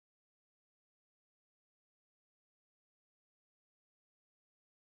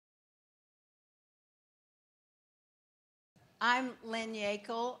I'm Lynn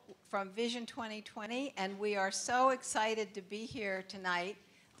Yackel from Vision 2020, and we are so excited to be here tonight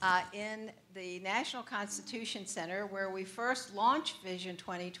in the National Constitution Center, where we first launched Vision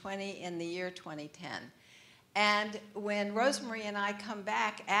 2020 in the year 2010. And when Rosemary and I come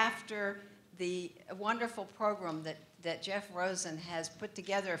back after the wonderful program that Jeff Rosen has put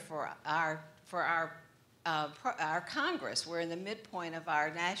together for our Congress, we're in the midpoint of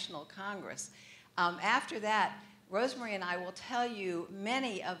our National Congress. After that, Rosemary and I will tell you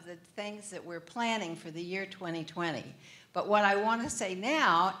many of the things that we're planning for the year 2020. But what I want to say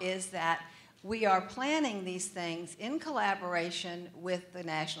now is that we are planning these things in collaboration with the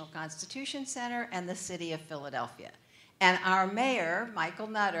National Constitution Center and the City of Philadelphia. And our mayor, Michael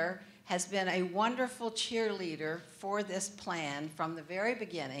Nutter, has been a wonderful cheerleader for this plan from the very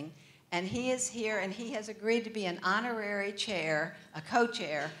beginning. And he is here, and he has agreed to be an honorary chair, a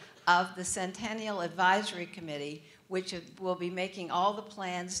co-chair, of the Centennial Advisory Committee, which will be making all the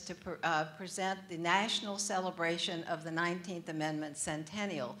plans to present the national celebration of the 19th Amendment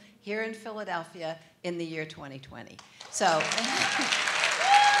Centennial here in Philadelphia in the year 2020. So,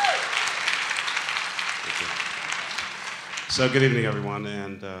 So good evening, everyone,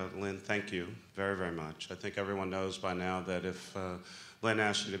 and Lynn, thank you very, very much. I think everyone knows by now that if Lynn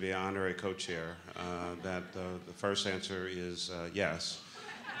asked you to be honorary co-chair, that the first answer is yes.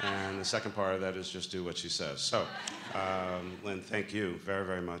 And the second part of that is just do what she says. So, Lynn, thank you very,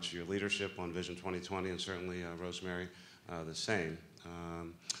 very much for your leadership on Vision 2020, and certainly Rosemary, the same. I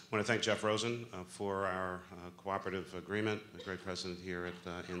want to thank Jeff Rosen for our cooperative agreement, a great president here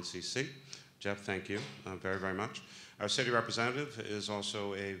at NCC. Jeff, thank you very, very much. Our city representative is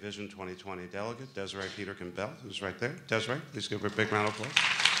also a Vision 2020 delegate, Desiree Peterkin-Bell, who's right there. Desiree, please give her a big round of applause.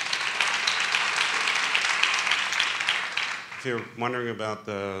 If you're wondering about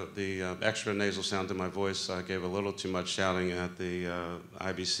the extra nasal sound in my voice, I gave a little too much shouting at the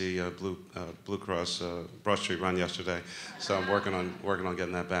IBC Blue Cross Broad Street run yesterday, so I'm working on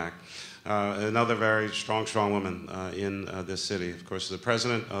getting that back. Another very strong woman in this city, of course, is the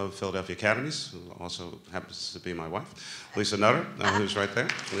president of Philadelphia Academies, who also happens to be my wife, Lisa Nutter, who's right there.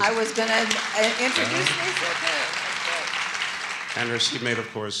 Lisa. I was going to introduce Lisa too. And her seatmate,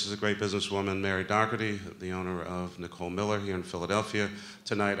 of course, is a great businesswoman, Mary Dougherty, the owner of Nicole Miller here in Philadelphia.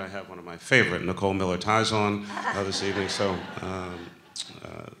 Tonight, I have one of my favorite Nicole Miller ties on this evening, so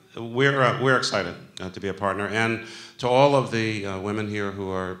we're excited to be a partner. And to all of the women here who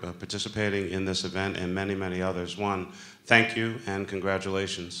are participating in this event and many, many others, one, thank you and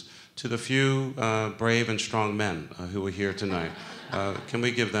congratulations. To the few brave and strong men who are here tonight, can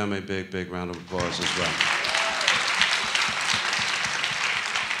we give them a big, big round of applause as well?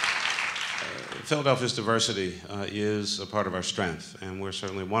 Philadelphia's diversity is a part of our strength, and we're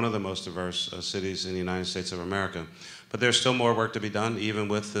certainly one of the most diverse cities in the United States of America. But there's still more work to be done, even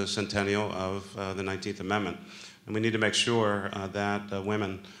with the centennial of the 19th Amendment. And we need to make sure that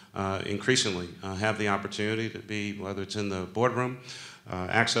women increasingly have the opportunity to be, whether it's in the boardroom,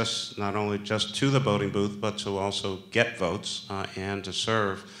 access not only just to the voting booth, but to also get votes and to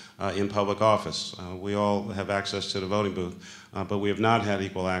serve in public office. We all have access to the voting booth, but we have not had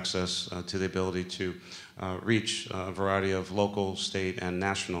equal access to the ability to reach a variety of local, state, and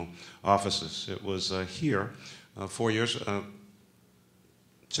national offices. It was here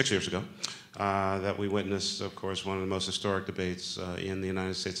 6 years ago that we witnessed, of course, one of the most historic debates in the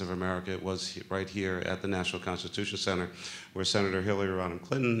United States of America. It was right here at the National Constitution Center, where Senator Hillary Rodham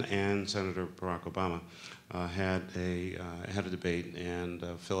Clinton and Senator Barack Obama had a debate, and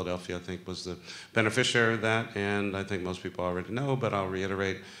Philadelphia, I think, was the beneficiary of that, and I think most people already know, but I'll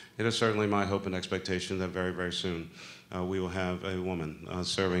reiterate, it is certainly my hope and expectation that very, very soon we will have a woman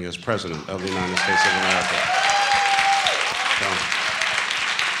serving as President of the United States of America. So,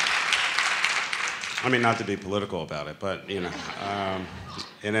 I mean, not to be political about it, but, you know,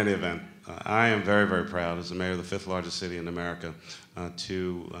 in any event, I am very, very proud as the mayor of the fifth largest city in America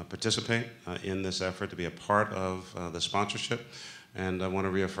to participate in this effort, to be a part of the sponsorship. And I want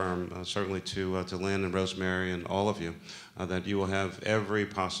to reaffirm, certainly to Lynn and Rosemary and all of you, that you will have every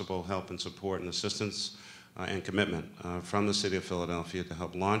possible help and support and assistance and commitment from the city of Philadelphia to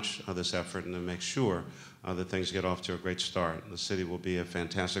help launch this effort and to make sure that things get off to a great start. The city will be a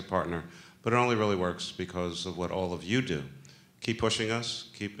fantastic partner, but it only really works because of what all of you do. Keep pushing us,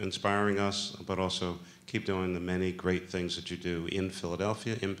 keep inspiring us, but also keep doing the many great things that you do in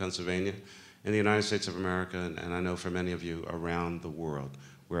Philadelphia, in Pennsylvania, in the United States of America, and I know for many of you around the world.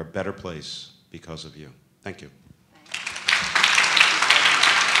 We're a better place because of you. Thank you.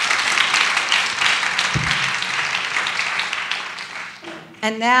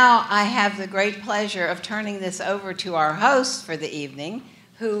 And now I have the great pleasure of turning this over to our host for the evening,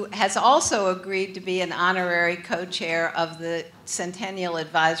 who has also agreed to be an honorary co-chair of the Centennial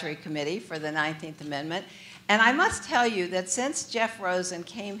Advisory Committee for the 19th Amendment. And I must tell you that since Jeff Rosen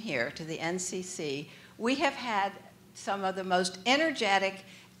came here to the NCC, we have had some of the most energetic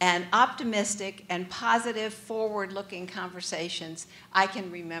and optimistic and positive, forward-looking conversations I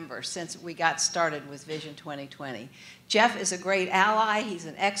can remember since we got started with Vision 2020. Jeff is a great ally, he's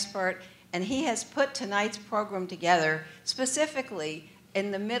an expert, and he has put tonight's program together specifically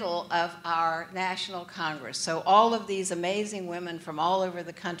in the middle of our National Congress. So all of these amazing women from all over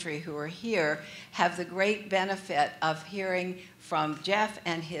the country who are here have the great benefit of hearing from Jeff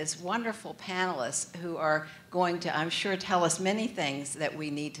and his wonderful panelists who are going to, I'm sure, tell us many things that we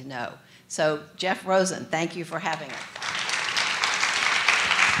need to know. So Jeff Rosen, thank you for having us.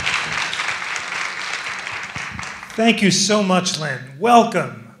 Thank you so much, Lynn.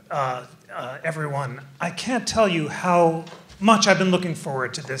 Welcome, everyone. I can't tell you how much I've been looking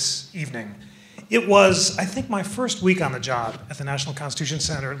forward to this evening. It was, I think, my first week on the job at the National Constitution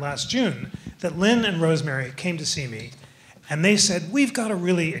Center last June that Lynn and Rosemary came to see me, and they said, we've got a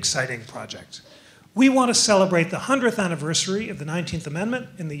really exciting project. We want to celebrate the 100th anniversary of the 19th Amendment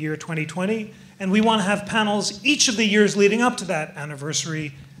in the year 2020, and we want to have panels each of the years leading up to that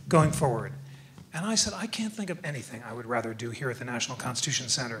anniversary going forward. And I said, I can't think of anything I would rather do here at the National Constitution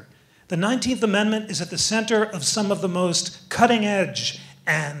Center. The 19th Amendment is at the center of some of the most cutting-edge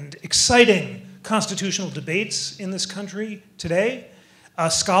and exciting constitutional debates in this country today.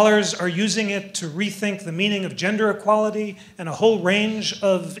 Scholars are using it to rethink the meaning of gender equality and a whole range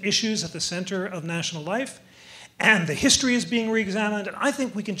of issues at the center of national life. And the history is being re-examined, and I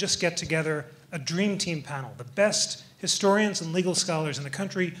think we can just get together a dream team panel, the best historians and legal scholars in the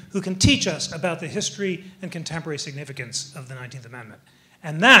country who can teach us about the history and contemporary significance of the 19th Amendment.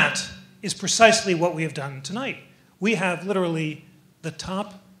 And that is precisely what we have done tonight. We have literally the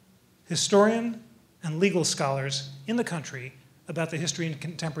top historian and legal scholars in the country about the history and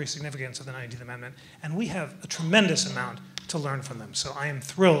contemporary significance of the 19th Amendment, and we have a tremendous amount to learn from them. So I am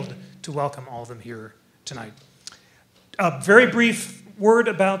thrilled to welcome all of them here tonight. A very brief word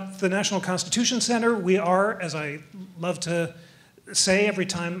about the National Constitution Center. We are, as I love to say every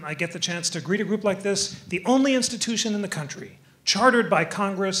time I get the chance to greet a group like this, the only institution in the country chartered by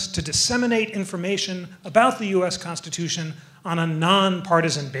Congress to disseminate information about the US Constitution on a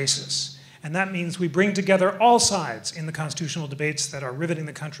nonpartisan basis. And that means we bring together all sides in the constitutional debates that are riveting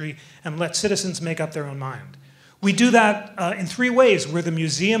the country and let citizens make up their own mind. We do that in three ways. We're the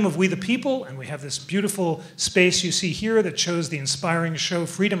Museum of We the People, and we have this beautiful space you see here that shows the inspiring show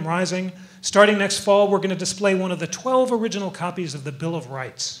Freedom Rising. Starting next fall, we're going to display one of the 12 original copies of the Bill of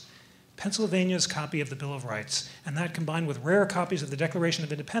Rights, Pennsylvania's copy of the Bill of Rights, and that combined with rare copies of the Declaration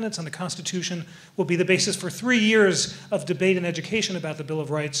of Independence and the Constitution will be the basis for 3 years of debate and education about the Bill of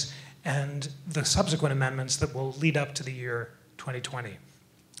Rights and the subsequent amendments that will lead up to the year 2020.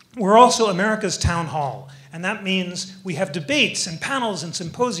 We're also America's town hall, and that means we have debates and panels and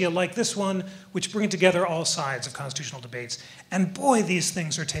symposia like this one, which bring together all sides of constitutional debates. And boy, these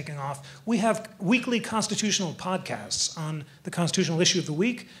things are taking off. We have weekly constitutional podcasts on the constitutional issue of the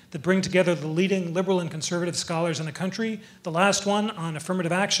week that bring together the leading liberal and conservative scholars in the country. The last one on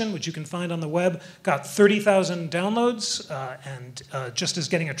affirmative action, which you can find on the web, got 30,000 downloads and just is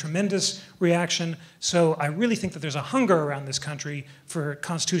getting a tremendous reaction. So I really think that there's a hunger around this country for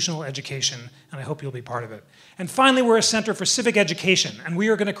constitutional education, and I hope you'll be part of it. And finally, we're a center for civic education, and we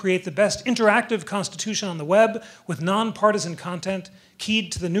are going to create the best interactive constitution on the web with nonpartisan content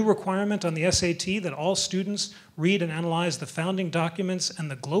keyed to the new requirement on the SAT that all students read and analyze the founding documents and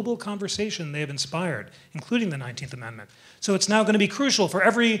the global conversation they have inspired, including the 19th Amendment. So it's now going to be crucial for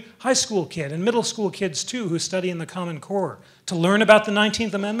every high school kid and middle school kids, too, who study in the Common Core to learn about the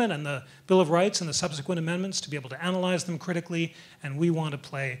 19th Amendment and the Bill of Rights and the subsequent amendments, to be able to analyze them critically, and we want to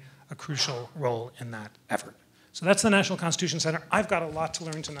play a crucial role in that effort. So that's the National Constitution Center. I've got a lot to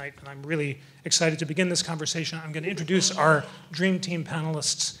learn tonight, and I'm really excited to begin this conversation. I'm going to introduce our Dream Team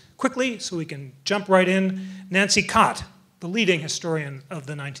panelists quickly so we can jump right in. Nancy Cott, the leading historian of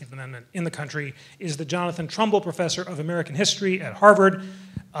the 19th Amendment in the country, is the Jonathan Trumbull Professor of American History at Harvard,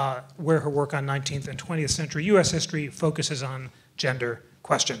 where her work on 19th and 20th century US history focuses on gender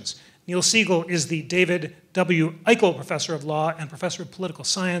questions. Neil Siegel is the David W. Eichel Professor of Law and Professor of Political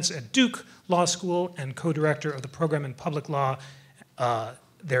Science at Duke Law School and co-director of the program in public law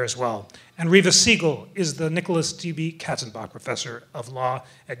there as well. And Reva Siegel is the Nicholas D.B. Katzenbach Professor of Law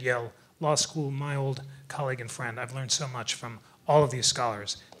at Yale Law School, my old colleague and friend. I've learned so much from all of these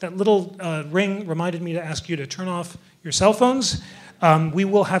scholars. That little ring reminded me to ask you to turn off your cell phones. We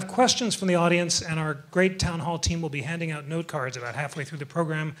will have questions from the audience, and our great town hall team will be handing out note cards about halfway through the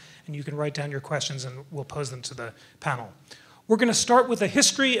program, and you can write down your questions and we'll pose them to the panel. We're going to start with the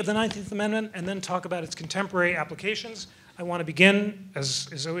history of the 19th Amendment and then talk about its contemporary applications. I want to begin, as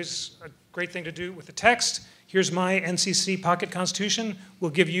is always a great thing to do, with the text. Here's my NCC Pocket Constitution.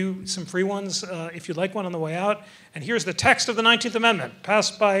 We'll give you some free ones if you'd like one on the way out. And here's the text of the 19th Amendment,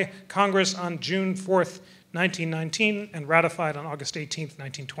 passed by Congress on June 4th, 1919, and ratified on August 18th,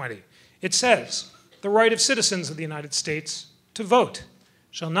 1920. It says, "The right of citizens of the United States to vote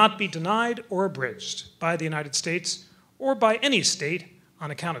shall not be denied or abridged by the United States or by any state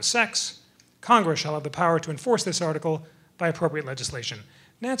on account of sex. Congress shall have the power to enforce this article by appropriate legislation."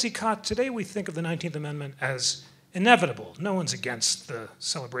 Nancy Cott, today we think of the 19th Amendment as inevitable. No one's against the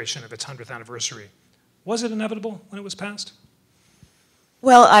celebration of its 100th anniversary. Was it inevitable when it was passed?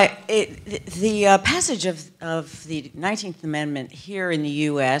 Well, the passage of the 19th Amendment here in the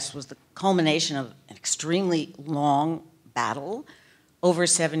U.S. was the culmination of an extremely long battle. Over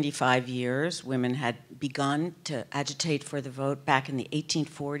 75 years, women had begun to agitate for the vote back in the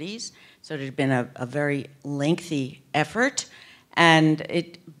 1840s, so it had been a very lengthy effort, and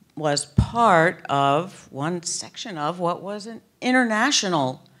it was part of one section of what was an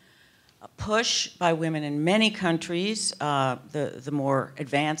international push by women in many countries, the more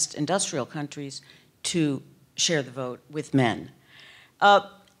advanced industrial countries, to share the vote with men.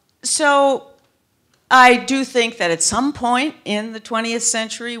 So I do think that at some point in the 20th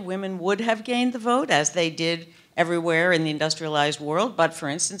century, women would have gained the vote, as they did everywhere in the industrialized world. But for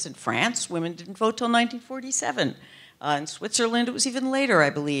instance, in France, women didn't vote till 1947. In Switzerland, it was even later, I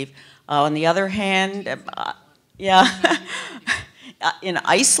believe. On the other hand, in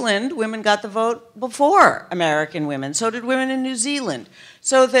Iceland, women got the vote before American women. So did women in New Zealand.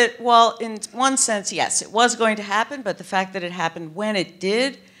 So that while in one sense, yes, it was going to happen, but the fact that it happened when it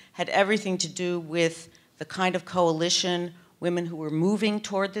did had everything to do with the kind of coalition women who were moving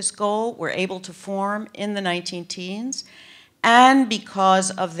toward this goal were able to form in the 19-teens, and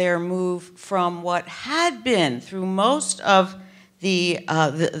because of their move from what had been, through most of the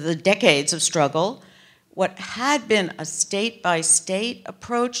decades of struggle, what had been a state-by-state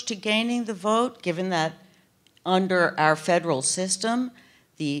approach to gaining the vote, given that under our federal system,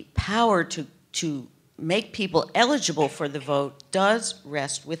 the power to make people eligible for the vote does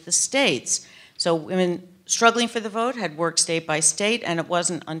rest with the states. So women struggling for the vote had worked state by state, and it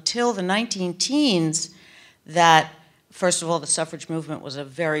wasn't until the 19-teens that, first of all, the suffrage movement was a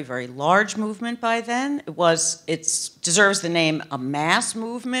very, very large movement by then. It deserves the name a mass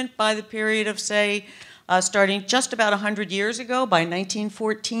movement by the period of, say, starting just about 100 years ago, by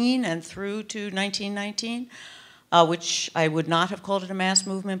 1914 and through to 1919, which I would not have called it a mass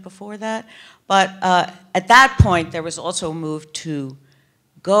movement before that. But at that point, there was also a move to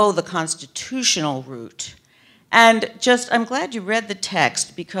go the constitutional route. And I'm glad you read the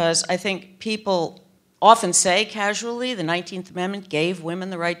text, because I think people often say casually the 19th Amendment gave women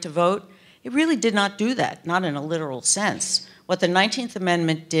the right to vote. It really did not do that, not in a literal sense. What the 19th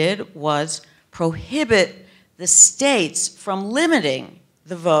Amendment did was prohibit the states from limiting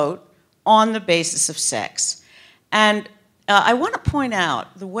the vote on the basis of sex. And I want to point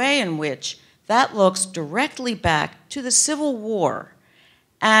out the way in which that looks directly back to the Civil War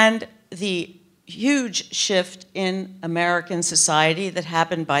and the huge shift in American society that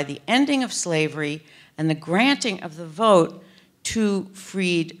happened by the ending of slavery and the granting of the vote to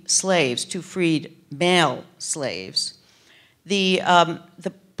freed slaves, to freed male slaves. The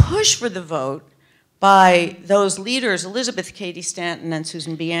push for the vote by those leaders, Elizabeth Cady Stanton and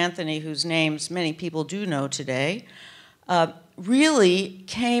Susan B. Anthony, whose names many people do know today, really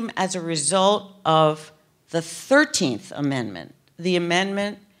came as a result of the 13th Amendment, the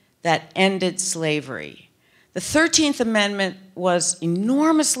amendment that ended slavery. The 13th Amendment was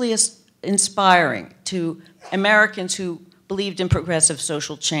enormously inspiring to Americans who believed in progressive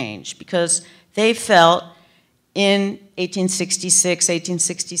social change, because they felt in 1866,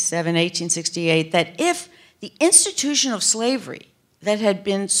 1867, 1868, that if the institution of slavery that had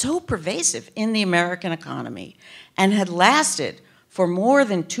been so pervasive in the American economy and had lasted for more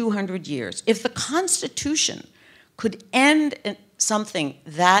than 200 years, if the Constitution could end something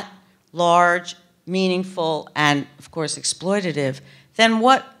that large, meaningful, and of course exploitative, then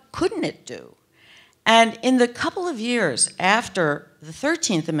what couldn't it do? And in the couple of years after the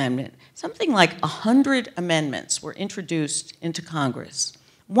 13th Amendment, something like 100 amendments were introduced into Congress.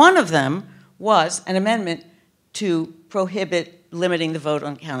 One of them was an amendment to prohibit limiting the vote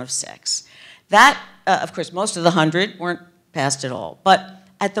on account of sex. That, of course, most of the 100 weren't passed at all. But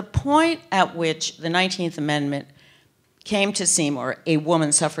at the point at which the 19th Amendment came to seem, or a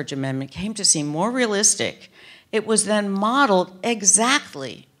woman suffrage amendment came to seem more realistic, it was then modeled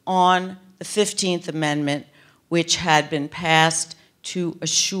exactly on the 15th Amendment, which had been passed to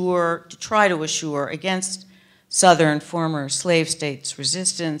try to assure against Southern former slave states'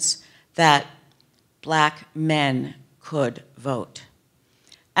 resistance that black men could vote.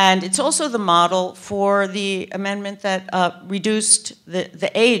 And it's also the model for the amendment that reduced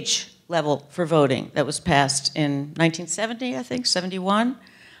the age level for voting that was passed in 1970, I think, 71.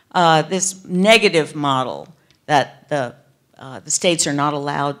 This negative model that the states are not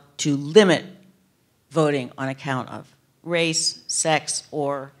allowed to limit voting on account of race, sex,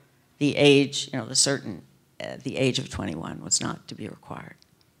 or the age, the age of 21 was not to be required.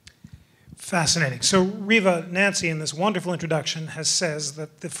 Fascinating. So Reva, Nancy, in this wonderful introduction, says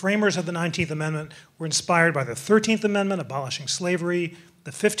that the framers of the 19th Amendment were inspired by the 13th Amendment, abolishing slavery, the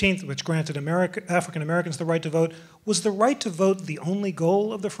 15th, which granted African Americans the right to vote. Was the right to vote the only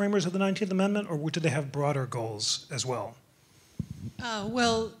goal of the framers of the 19th Amendment, or did they have broader goals as well?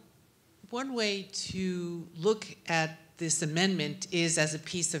 Well, one way to look at this amendment is as a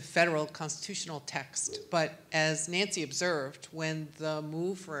piece of federal constitutional text. But as Nancy observed, when the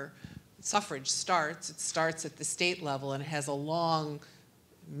move for suffrage starts, it starts at the state level and has a long,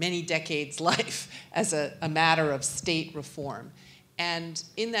 many decades life as a matter of state reform. And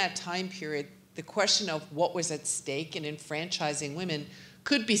in that time period, the question of what was at stake in enfranchising women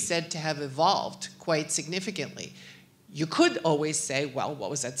could be said to have evolved quite significantly. You could always say, well, what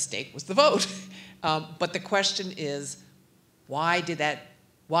was at stake was the vote. But the question is, why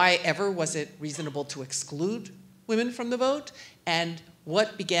ever was it reasonable to exclude women from the vote? And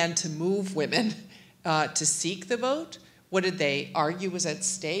what began to move women to seek the vote? What did they argue was at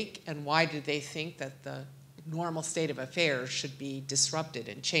stake? And why did they think that the normal state of affairs should be disrupted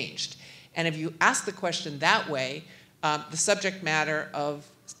and changed? And if you ask the question that way, the subject matter of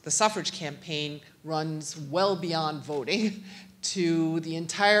the suffrage campaign runs well beyond voting to the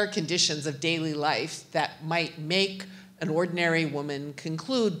entire conditions of daily life that might make an ordinary woman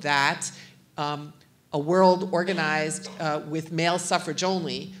conclude that a world organized with male suffrage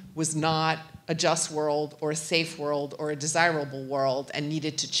only was not a just world or a safe world or a desirable world and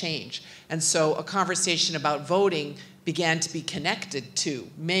needed to change. And so a conversation about voting began to be connected to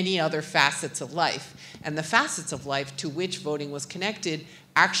many other facets of life. And the facets of life to which voting was connected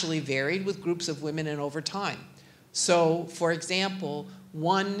actually varied with groups of women and over time. So, for example,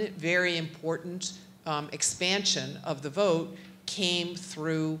 one very important expansion of the vote came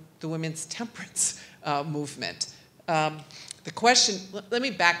through the women's temperance movement. The question, let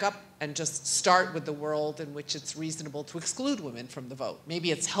me back up and just start with the world in which it's reasonable to exclude women from the vote.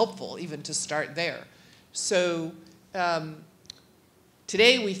 Maybe it's helpful even to start there. So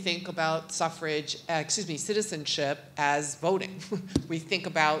today we think about citizenship as voting. We think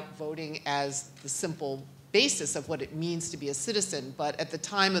about voting as the simple basis of what it means to be a citizen, but at the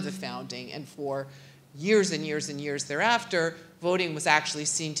time of the founding and for years and years and years thereafter, voting was actually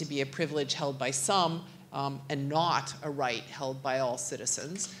seen to be a privilege held by some and not a right held by all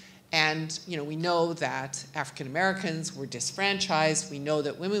citizens. And we know that African Americans were disfranchised, we know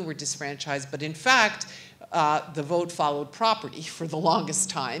that women were disfranchised, but in fact, the vote followed property for the longest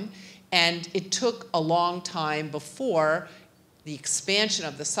time. And it took a long time before the expansion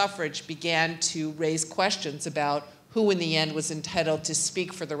of the suffrage began to raise questions about who in the end was entitled to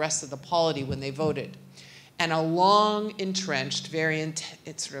speak for the rest of the polity when they voted. And a long entrenched,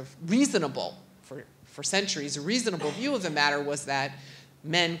 it's sort of reasonable, for centuries, a reasonable view of the matter was that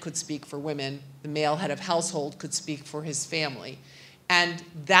men could speak for women, the male head of household could speak for his family. And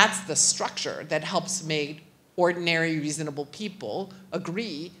that's the structure that helps make ordinary, reasonable people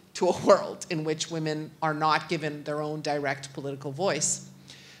agree to a world in which women are not given their own direct political voice.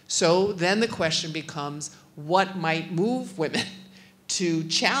 So then the question becomes, what might move women to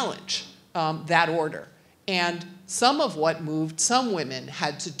challenge that order? And some of what moved some women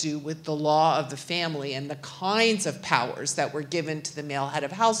had to do with the law of the family and the kinds of powers that were given to the male head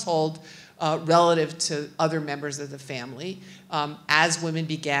of household relative to other members of the family as women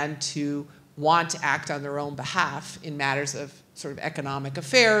began to want to act on their own behalf in matters of sort of economic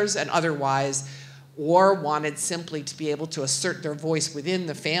affairs and otherwise, or wanted simply to be able to assert their voice within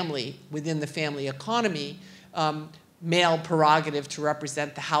the family economy. Male prerogative to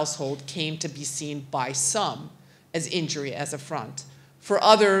represent the household came to be seen by some as injury, as affront. For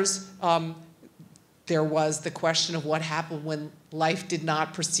others, there was the question of what happened when life did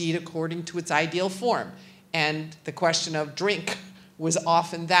not proceed according to its ideal form. And the question of drink was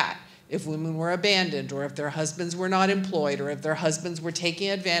often that. If women were abandoned, or if their husbands were not employed, or if their husbands were taking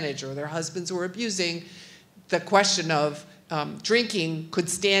advantage, or their husbands were abusing, the question of drinking could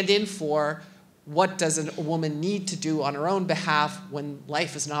stand in for what does a woman need to do on her own behalf when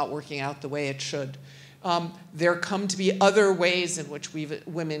life is not working out the way it should. There come to be other ways in which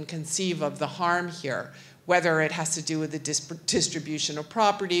women conceive of the harm here, whether it has to do with the distribution of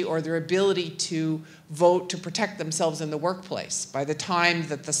property or their ability to vote to protect themselves in the workplace. By the time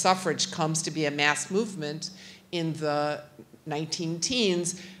that the suffrage comes to be a mass movement in the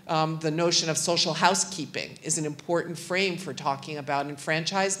 19-teens, the notion of social housekeeping is an important frame for talking about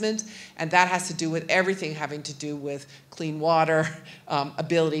enfranchisement, and that has to do with everything having to do with clean water,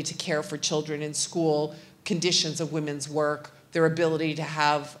 ability to care for children in school, conditions of women's work, their ability to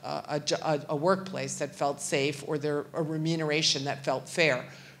have a workplace that felt safe, or a remuneration that felt fair.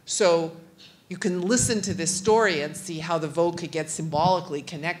 So you can listen to this story and see how the vote could get symbolically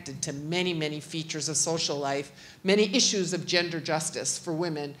connected to many, many features of social life, many issues of gender justice for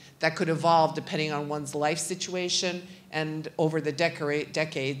women that could evolve depending on one's life situation and over the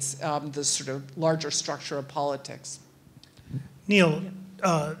decades, the sort of larger structure of politics. Neil,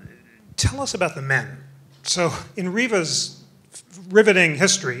 tell us about the men. So in Reva's riveting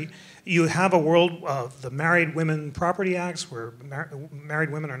history, you have a world of the Married Women Property Acts, where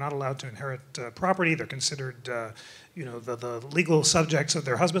married women are not allowed to inherit property. They're considered, the legal subjects of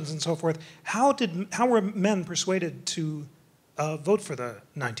their husbands and so forth. How were men persuaded to vote for the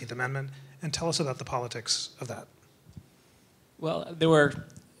 19th Amendment? And tell us about the politics of that. Well, there were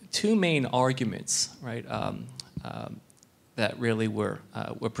two main arguments, right, that really were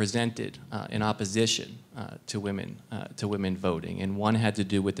presented in opposition to women voting, and one had to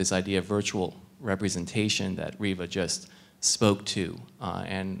do with this idea of virtual representation that Reva just spoke to,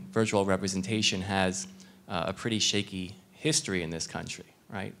 and virtual representation has a pretty shaky history in this country,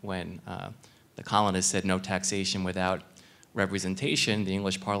 right? When the colonists said no taxation without representation, the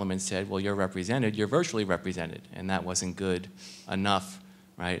English Parliament said, well, you're represented, you're virtually represented, and that wasn't good enough,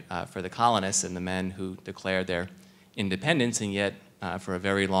 right, for the colonists and the men who declared their independence, and yet for a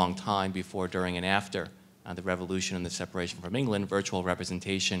very long time before, during, and after the revolution and the separation from England, virtual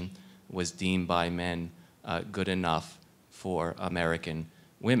representation was deemed by men good enough for American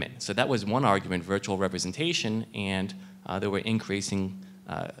women. So that was one argument, virtual representation, and there were increasing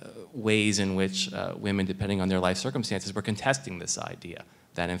ways in which women, depending on their life circumstances, were contesting this idea,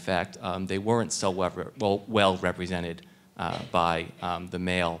 that in fact they weren't so well represented by the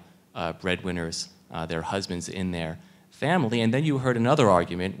male breadwinners, their husbands in their family. And then you heard another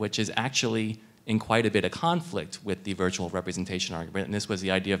argument, which is actually in quite a bit of conflict with the virtual representation argument, and this was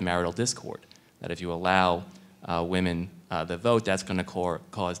the idea of marital discord, that if you allow women the vote, that's going to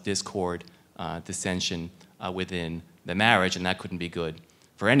cause discord, dissension within the marriage, and that couldn't be good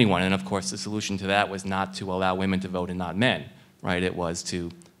for anyone. And of course, the solution to that was not to allow women to vote and not men, right? It was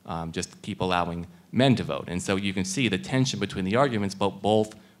to just keep allowing men to vote. And so you can see the tension between the arguments, but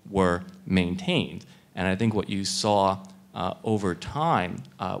both were maintained. And I think what you saw over time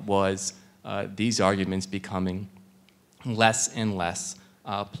was these arguments becoming less and less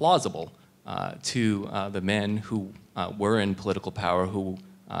plausible to the men who were in political power, who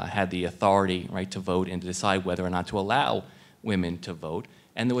had the authority, right, to vote and to decide whether or not to allow women to vote.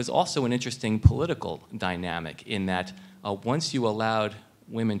 And there was also an interesting political dynamic in that once you allowed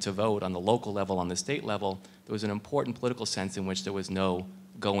women to vote on the local level, on the state level, there was an important political sense in which there was no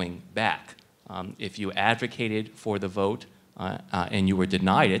going back. If you advocated for the vote and you were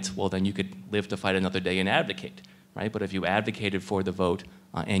denied it, well, then you could live to fight another day and advocate, right? But if you advocated for the vote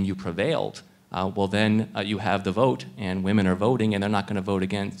and you prevailed, well, then you have the vote and women are voting and they're not going to vote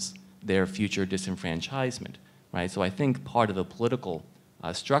against their future disenfranchisement, right? So I think part of the political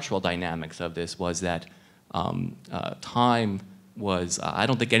structural dynamics of this was that time was, I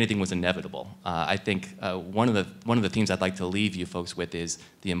don't think anything was inevitable. I think one of the themes I'd like to leave you folks with is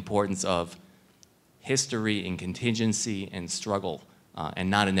the importance of history and contingency and struggle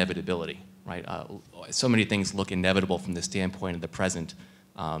and not inevitability, right? So many things look inevitable from the standpoint of the present.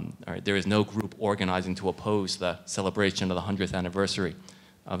 There is no group organizing to oppose the celebration of the 100th anniversary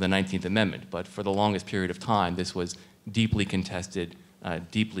of the 19th Amendment, but for the longest period of time, this was deeply contested,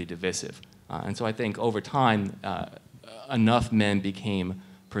 deeply divisive. And so I think over time, enough men became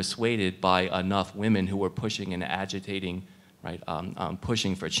persuaded by enough women who were pushing and agitating, right,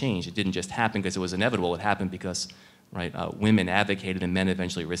 pushing for change. It didn't just happen because it was inevitable. It happened because, right, women advocated and men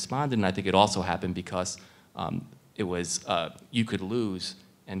eventually responded. And I think it also happened because it was, you could lose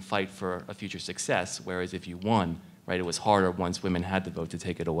and fight for a future success, whereas if you won, right, it was harder once women had the vote to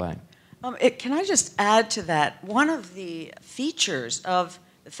take it away. Can I just add to that? One of the features of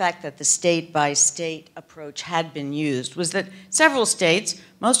the fact that the state-by-state approach had been used was that several states,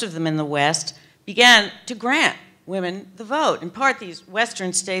 most of them in the West, began to grant women the vote. In part, these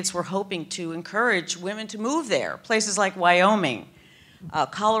Western states were hoping to encourage women to move there. Places like Wyoming,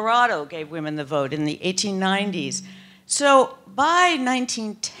 Colorado gave women the vote in the 1890s. So by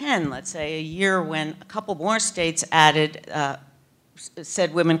 1910, let's say, a year when a couple more states added,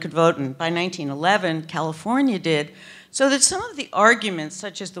 said women could vote, and by 1911, California did, so that some of the arguments,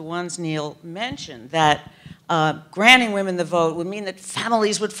 such as the ones Neil mentioned, that granting women the vote would mean that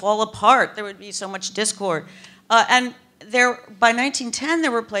families would fall apart, there would be so much discord. And by 1910,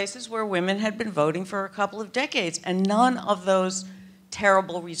 there were places where women had been voting for a couple of decades, and none of those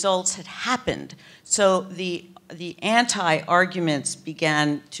terrible results had happened. So the anti-arguments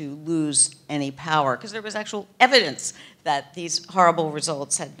began to lose any power, because there was actual evidence that these horrible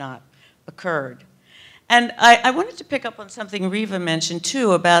results had not occurred. And I wanted to pick up on something Reva mentioned,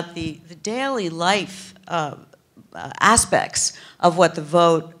 too, about the daily life aspects of what the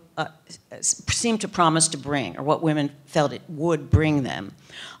vote seemed to promise to bring, or what women felt it would bring them.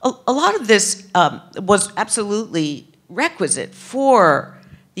 A lot of this was absolutely requisite for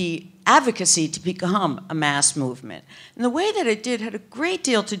the advocacy to become a mass movement. And the way that it did had a great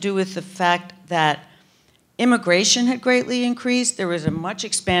deal to do with the fact that immigration had greatly increased. There was a much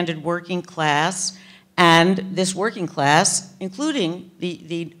expanded working class, and this working class, including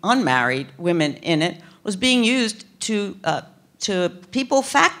the unmarried women in it, was being used to people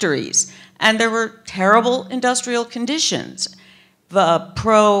factories. And there were terrible industrial conditions. The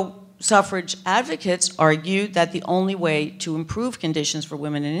pro-suffrage advocates argued that the only way to improve conditions for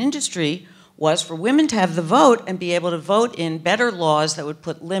women in industry was for women to have the vote and be able to vote in better laws that would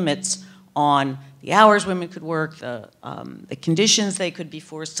put limits on the hours women could work, the conditions they could be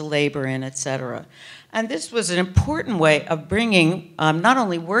forced to labor in, et cetera. And this was an important way of bringing not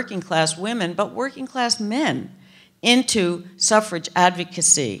only working class women, but working class men into suffrage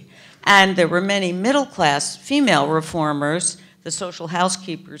advocacy. And there were many middle class female reformers, the social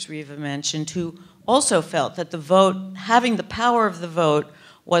housekeepers Reva mentioned, who also felt that the vote, having the power of the vote,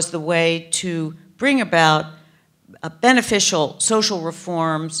 was the way to bring about beneficial social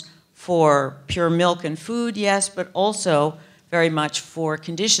reforms for pure milk and food, yes, but also very much for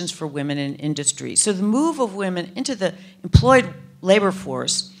conditions for women in industry. So the move of women into the employed labor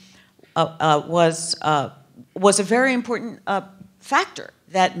force was a very important factor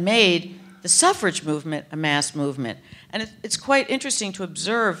that made the suffrage movement a mass movement. And it's quite interesting to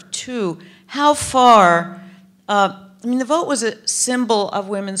observe, too, how far, I mean, the vote was a symbol of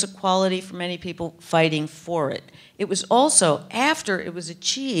women's equality for many people fighting for it. It was also, after it was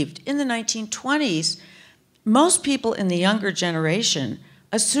achieved in the 1920s, most people in the younger generation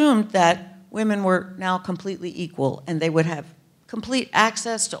assumed that women were now completely equal and they would have complete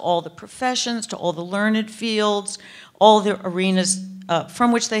access to all the professions, to all the learned fields, all the arenas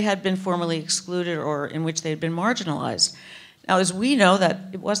from which they had been formerly excluded or in which they had been marginalized. Now, as we know, that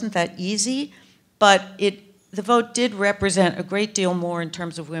it wasn't that easy, but the vote did represent a great deal more in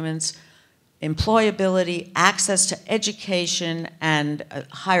terms of women's employability, access to education, and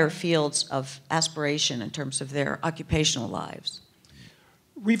higher fields of aspiration in terms of their occupational lives.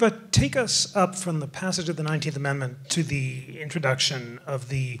 Reva, take us up from the passage of the 19th Amendment to the introduction of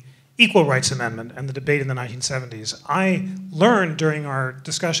the Equal Rights Amendment and the debate in the 1970s. I learned during our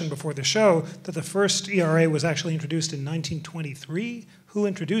discussion before the show that the first ERA was actually introduced in 1923. Who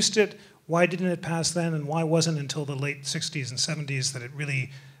introduced it? Why didn't it pass then? And why wasn't it until the late 60s and 70s that it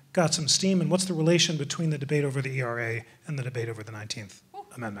really got some steam? And what's the relation between the debate over the ERA and the debate over the 19th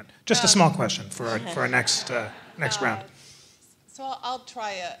Amendment? Just a small question for our next round. So I'll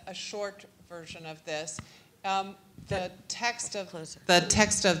try a short version of this. The text of the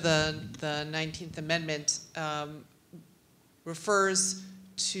 19th Amendment refers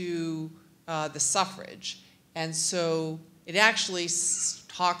to the suffrage, and so it actually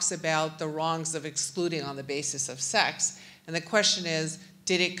talks about the wrongs of excluding on the basis of sex. And the question is,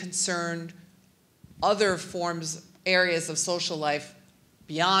 did it concern other areas of social life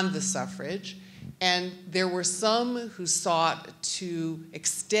beyond the suffrage? And there were some who sought to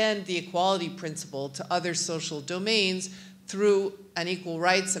extend the equality principle to other social domains through an Equal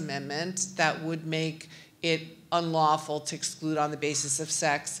Rights Amendment that would make it unlawful to exclude on the basis of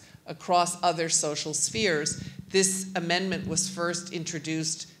sex across other social spheres. This amendment was first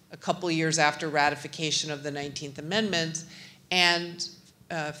introduced a couple years after ratification of the 19th Amendment, and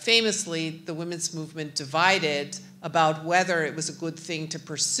famously, the women's movement divided about whether it was a good thing to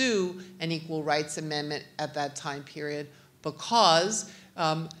pursue an Equal Rights Amendment at that time period, because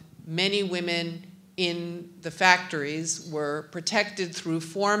many women in the factories were protected through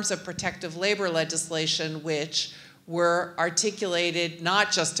forms of protective labor legislation which were articulated not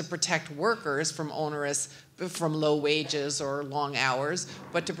just to protect workers from low wages or long hours,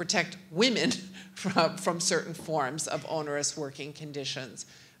 but to protect women from certain forms of onerous working conditions.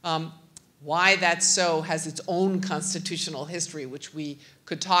 Why that's so has its own constitutional history, which we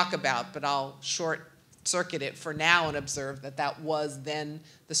could talk about, but I'll short circuit it for now and observe that that was then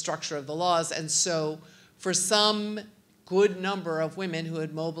the structure of the laws. And so for some good number of women who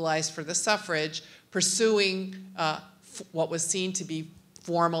had mobilized for the suffrage, pursuing what was seen to be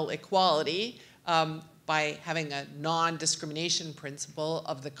formal equality by having a non-discrimination principle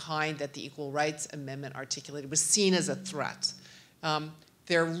of the kind that the Equal Rights Amendment articulated was seen as a threat.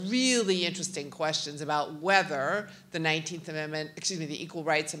 There are really interesting questions about whether the 19th Amendment, the Equal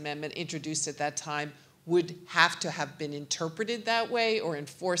Rights Amendment introduced at that time would have to have been interpreted that way or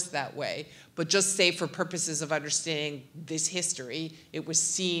enforced that way. But just say for purposes of understanding this history, it was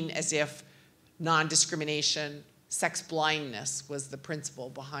seen as if non-discrimination, sex blindness was the principle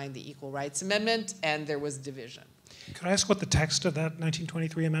behind the Equal Rights Amendment, and there was division. Could I ask what the text of that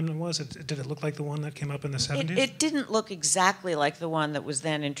 1923 amendment was? Did it look like the one that came up in the 70s? It didn't look exactly like the one that was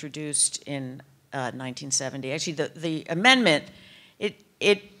then introduced in 1970. Actually, the amendment,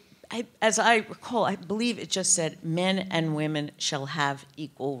 as I recall, I believe it just said men and women shall have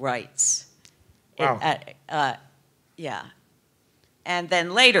equal rights. Wow. Yeah. And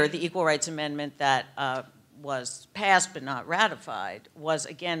then later, the Equal Rights Amendment that was passed but not ratified was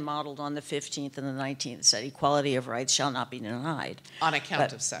again modeled on the 15th and the 19th. It said equality of rights shall not be denied. On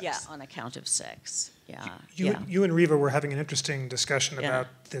account of sex. Yeah, on account of sex. Yeah. You and Reva were having an interesting discussion about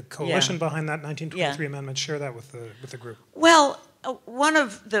the coalition behind that 1923 amendment. Share that with the group. Well, one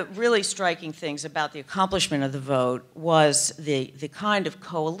of the really striking things about the accomplishment of the vote was the kind of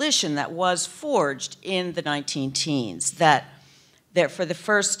coalition that was forged in the 19-teens, that for the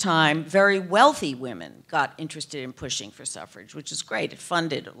first time, very wealthy women got interested in pushing for suffrage, which is great. It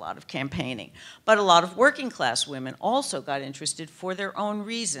funded a lot of campaigning. But a lot of working class women also got interested for their own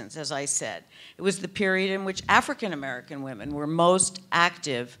reasons, as I said. It was the period in which African American women were most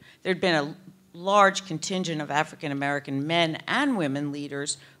active. There'd been a large contingent of African American men and women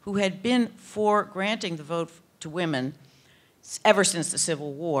leaders who had been for granting the vote to women ever since the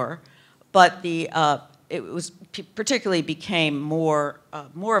Civil War, but it was particularly became more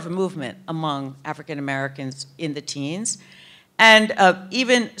of a movement among African Americans in the teens. And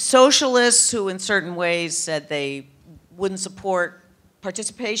even socialists who in certain ways said they wouldn't support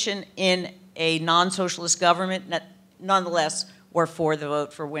participation in a non-socialist government, nonetheless were for the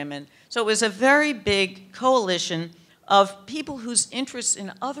vote for women. So it was a very big coalition of people whose interests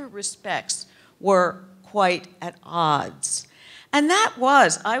in other respects were quite at odds. And that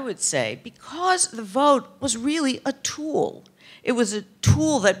was, I would say, because the vote was really a tool. It was a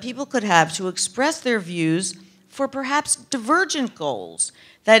tool that people could have to express their views for perhaps divergent goals.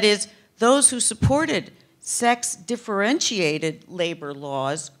 That is, those who supported sex-differentiated labor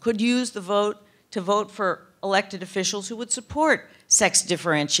laws could use the vote to vote for elected officials who would support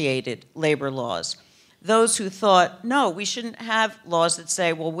sex-differentiated labor laws. Those who thought, no, we shouldn't have laws that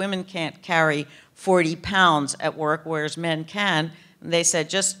say, well, women can't carry 40 pounds at work, whereas men can. And they said,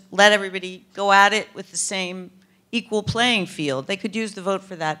 just let everybody go at it with the same equal playing field. They could use the vote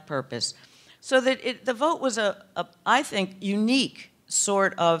for that purpose. So that the vote was I think, unique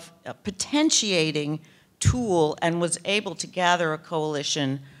sort of potentiating tool and was able to gather a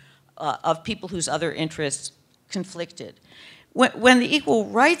coalition of people whose other interests conflicted. When the Equal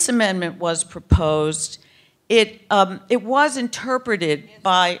Rights Amendment was proposed, it was interpreted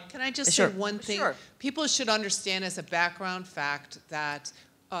by... Can I just say one thing? Sure. People should understand as a background fact that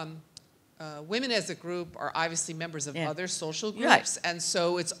women as a group are obviously members of other social groups, right. And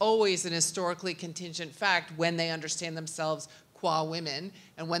so it's always an historically contingent fact when they understand themselves qua women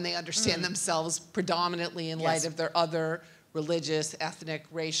and when they understand themselves predominantly in light of their other religious, ethnic,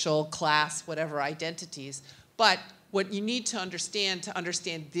 racial, class, whatever identities. But what you need to understand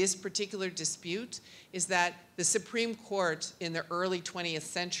this particular dispute is that the Supreme Court in the early 20th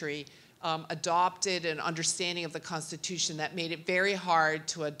century adopted an understanding of the Constitution that made it very hard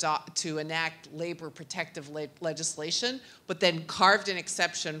to enact labor protective legislation, but then carved an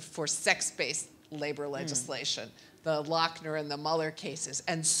exception for sex-based labor legislation, the Lochner and the Muller cases.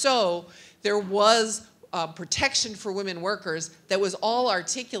 And so there was protection for women workers that was all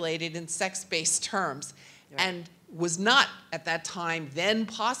articulated in sex-based terms. Right. And was not at that time then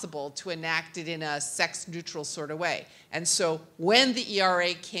possible to enact it in a sex-neutral sort of way. And so when the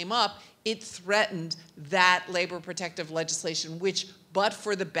ERA came up, it threatened that labor protective legislation, which, but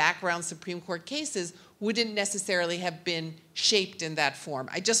for the background Supreme Court cases, wouldn't necessarily have been shaped in that form.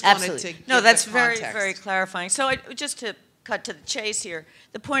 I just wanted to Absolutely. give No, that's the very, context. very clarifying. So just to cut to the chase here,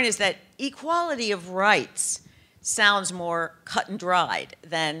 the point is that equality of rights sounds more cut and dried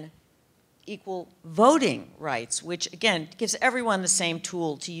than equal voting rights, which, again, gives everyone the same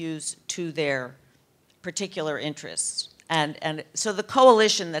tool to use to their particular interests. And so the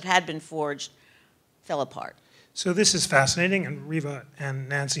coalition that had been forged fell apart. So this is fascinating, and Reva and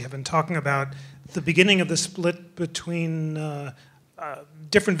Nancy have been talking about the beginning of the split between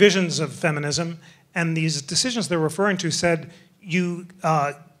different visions of feminism, and these decisions they're referring to said you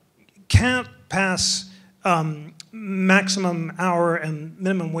can't pass maximum hour and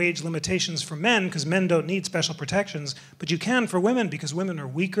minimum wage limitations for men because men don't need special protections, but you can for women because women are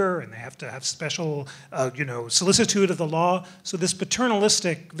weaker and they have to have special, solicitude of the law. So this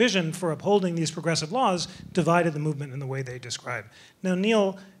paternalistic vision for upholding these progressive laws divided the movement in the way they describe. Now,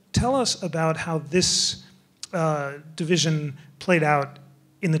 Neil, tell us about how this division played out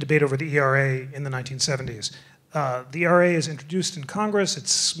in the debate over the ERA in the 1970s. The ERA is introduced in Congress,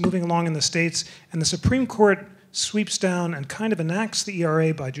 it's moving along in the states, and the Supreme Court sweeps down and kind of enacts the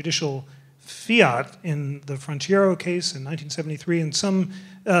ERA by judicial fiat in the Frontiero case in 1973, and some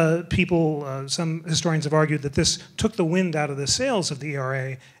some historians have argued that this took the wind out of the sails of the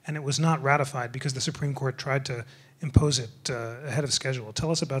ERA, and it was not ratified because the Supreme Court tried to impose it ahead of schedule.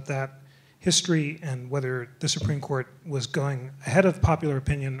 Tell us about that history and whether the Supreme Court was going ahead of popular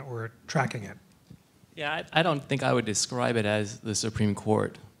opinion or tracking it. Yeah, I don't think I would describe it as the Supreme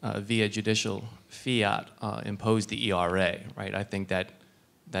Court via judicial fiat imposed the ERA, right? I think that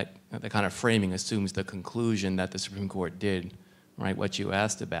the kind of framing assumes the conclusion that the Supreme Court did, right, what you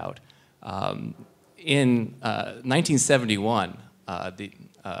asked about. In 1971, the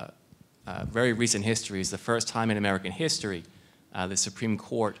very recent history is the first time in American history the Supreme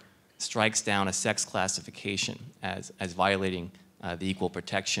Court strikes down a sex classification as violating the Equal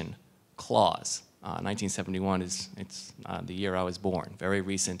Protection Clause. 1971 it's the year I was born. Very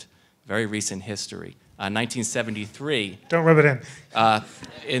recent history. 1973. Don't rub it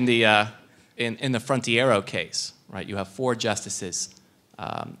in. In the Frontiero case, right? You have 4 justices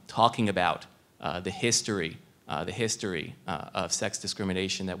talking about the history of sex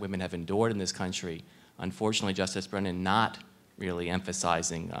discrimination that women have endured in this country. Unfortunately, Justice Brennan not really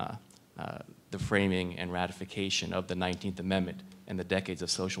emphasizing the framing and ratification of the 19th Amendment and the decades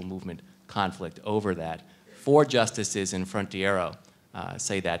of social movement conflict over that. 4 justices in Frontiero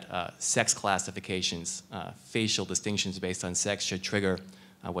say that sex classifications, facial distinctions based on sex should trigger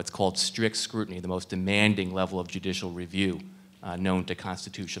what's called strict scrutiny, the most demanding level of judicial review known to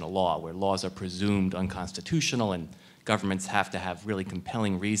constitutional law, where laws are presumed unconstitutional and governments have to have really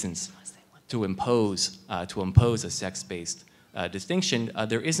compelling reasons to impose a sex-based distinction.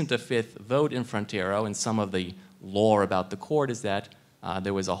 There isn't a 5th vote in Frontiero, and some of the lore about the court is that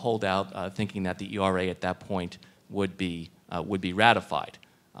there was a holdout thinking that the ERA at that point would be ratified.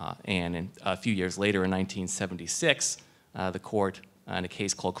 And a few years later, in 1976, the court, in a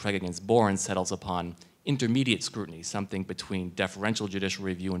case called Craig against Boren, settles upon intermediate scrutiny, something between deferential judicial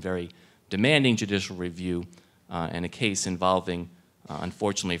review and very demanding judicial review, and a case involving,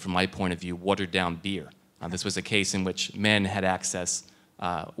 unfortunately from my point of view, watered-down beer. This was a case in which women had access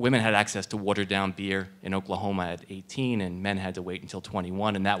to watered-down beer in Oklahoma at 18, and men had to wait until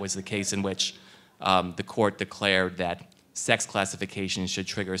 21, and that was the case in which the court declared that sex classification should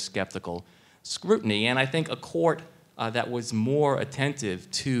trigger skeptical scrutiny. And I think a court that was more attentive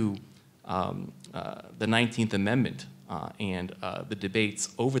to the 19th Amendment and the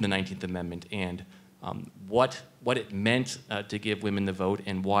debates over the 19th Amendment and what it meant to give women the vote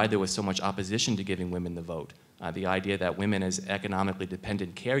and why there was so much opposition to giving women the vote. The idea that women as economically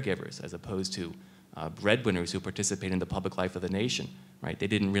dependent caregivers as opposed to breadwinners who participate in the public life of the nation, right? They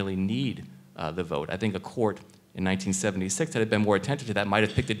didn't really need the vote. I think a court in 1976 that had been more attentive to that might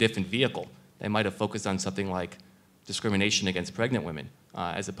have picked a different vehicle. They might have focused on something like discrimination against pregnant women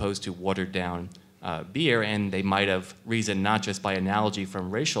as opposed to watered down beer, and they might have reasoned not just by analogy from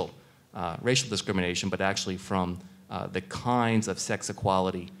racial discrimination, but actually from the kinds of sex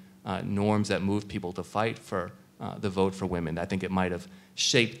equality norms that moved people to fight for the vote for women. I think it might have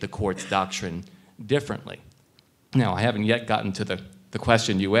shaped the court's doctrine differently. Now, I haven't yet gotten to the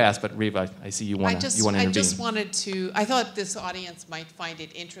question you asked, but Reva, I see you want to intervene. I just wanted to, I thought this audience might find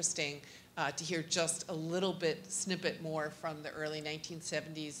it interesting to hear just a little snippet more from the early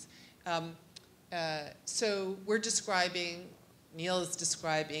 1970s. So we're describing, Neil is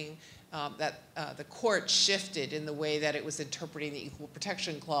describing that the court shifted in the way that it was interpreting the Equal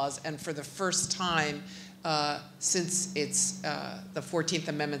Protection Clause, and for the first time since the 14th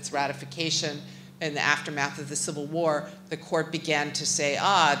Amendment's ratification, in the aftermath of the Civil War, the court began to say,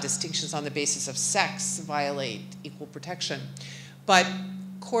 distinctions on the basis of sex violate equal protection. But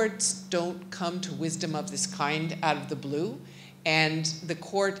courts don't come to wisdom of this kind out of the blue. And the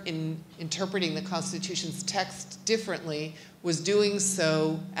court, in interpreting the Constitution's text differently, was doing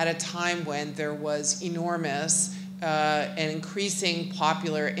so at a time when there was enormous and increasing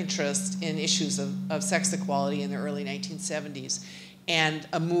popular interest in issues of sex equality in the early 1970s, and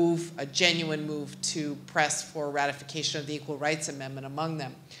a genuine move to press for ratification of the Equal Rights Amendment among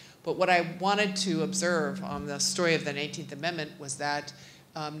them. But what I wanted to observe on the story of the 19th Amendment was that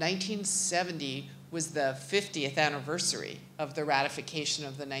 1970 was the 50th anniversary of the ratification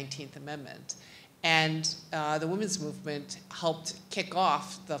of the 19th Amendment. And the women's movement helped kick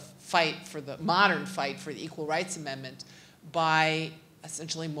off the modern fight for the Equal Rights Amendment by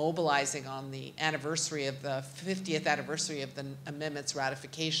essentially mobilizing on the anniversary of the 50th anniversary of the amendment's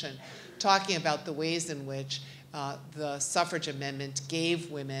ratification, talking about the ways in which the suffrage amendment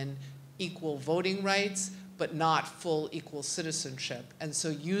gave women equal voting rights, but not full equal citizenship. And so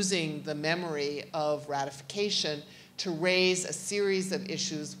using the memory of ratification to raise a series of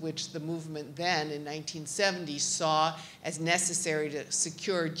issues which the movement then, in 1970, saw as necessary to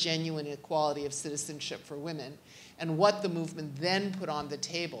secure genuine equality of citizenship for women. And what the movement then put on the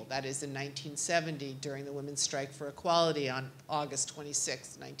table, that is in 1970, during the Women's Strike for Equality on August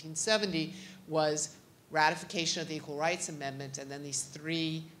 26, 1970, was ratification of the Equal Rights Amendment, and then these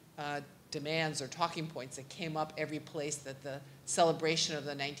three demands or talking points that came up every place that the celebration of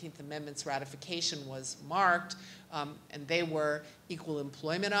the 19th Amendment's ratification was marked, and they were equal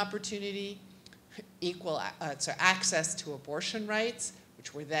employment opportunity, access to abortion rights,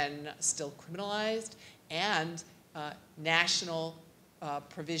 which were then still criminalized, and national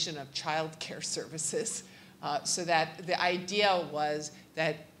provision of child care services. So that the idea was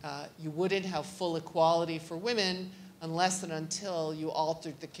that you wouldn't have full equality for women unless and until you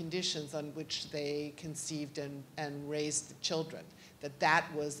altered the conditions on which they conceived and raised the children. That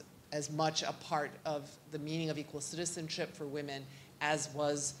was as much a part of the meaning of equal citizenship for women as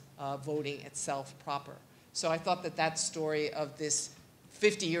was voting itself proper. So I thought that story of this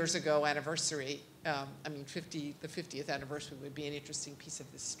 50 years ago anniversary, the 50th anniversary would be an interesting piece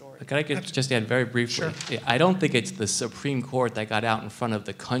of this story. Can I just add very briefly? Sure. I don't think it's the Supreme Court that got out in front of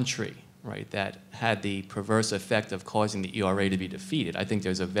the country, right, that had the perverse effect of causing the ERA to be defeated. I think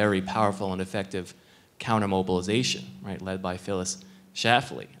there's a very powerful and effective counter-mobilization, right, led by Phyllis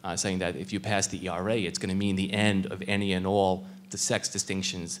Schlafly, saying that if you pass the ERA, it's going to mean the end of any and all the sex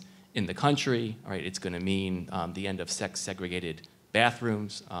distinctions in the country, right? It's going to mean the end of sex-segregated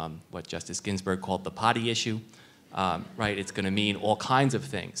bathrooms, what Justice Ginsburg called the potty issue, right? It's going to mean all kinds of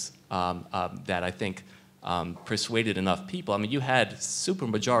things that I think persuaded enough people. I mean, you had super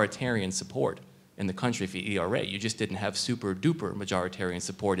majoritarian support in the country for ERA. You just didn't have super duper majoritarian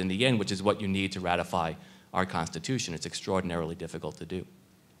support in the end, which is what you need to ratify our Constitution. It's extraordinarily difficult to do.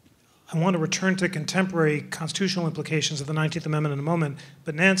 I want to return to contemporary constitutional implications of the 19th Amendment in a moment,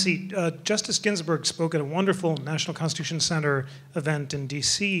 but Nancy, Justice Ginsburg spoke at a wonderful National Constitution Center event in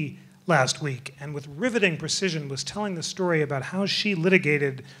DC last week, and with riveting precision was telling the story about how she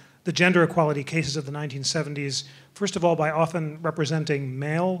litigated the gender equality cases of the 1970s, first of all by often representing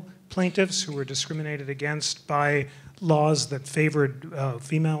male plaintiffs who were discriminated against by laws that favored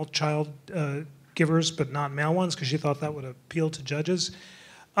female child givers but not male ones, because she thought that would appeal to judges.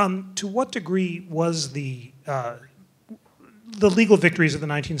 To what degree was the legal victories of the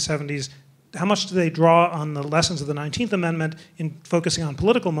 1970s, how much do they draw on the lessons of the 19th Amendment in focusing on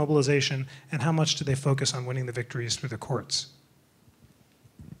political mobilization, and how much do they focus on winning the victories through the courts?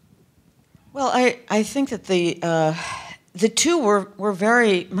 Well, I think that the two were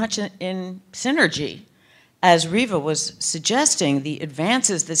very much in synergy. As Reva was suggesting, the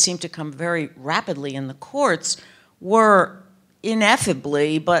advances that seemed to come very rapidly in the courts were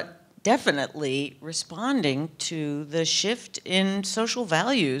ineffably, but definitely responding to the shift in social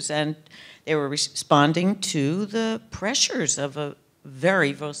values, and they were responding to the pressures of a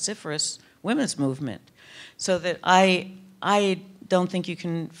very vociferous women's movement. So that I don't think you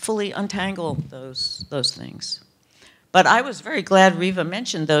can fully untangle those things. But I was very glad Reva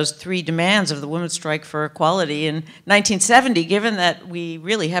mentioned those three demands of the Women's Strike for Equality in 1970, given that we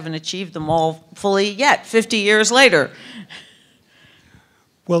really haven't achieved them all fully yet, 50 years later.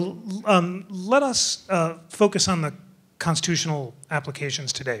 Well, let us focus on the constitutional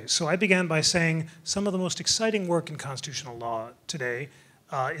applications today. So I began by saying some of the most exciting work in constitutional law today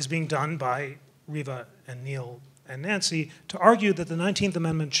is being done by Reva and Neil and Nancy to argue that the 19th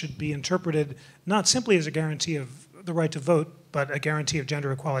Amendment should be interpreted not simply as a guarantee of the right to vote, but a guarantee of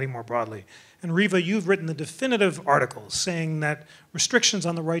gender equality more broadly. And Reva, you've written the definitive articles saying that restrictions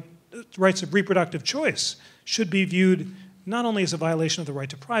on the rights of reproductive choice should be viewed not only as a violation of the right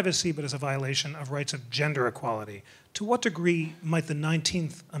to privacy, but as a violation of rights of gender equality. To what degree might the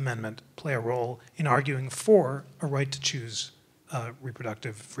 19th Amendment play a role in arguing for a right to choose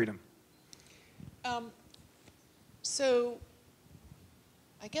reproductive freedom? So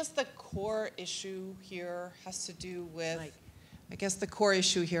I guess the core issue here has to do with,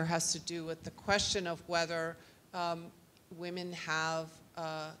 the question of whether women have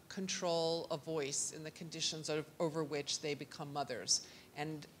control, a voice in the conditions over which they become mothers.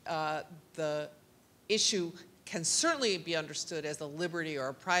 And the issue can certainly be understood as a liberty or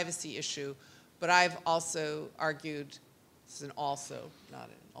a privacy issue, but I've also argued, this is an also, not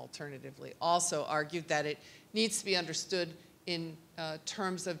an alternatively, also argued that it needs to be understood in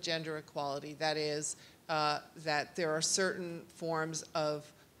terms of gender equality. That is, that there are certain forms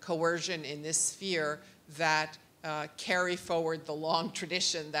of coercion in this sphere that carry forward the long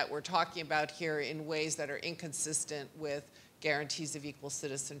tradition that we're talking about here in ways that are inconsistent with guarantees of equal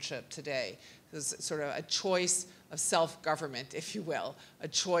citizenship today. There's sort of a choice of self-government, if you will, a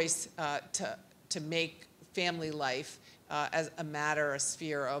choice to make family life as a matter, a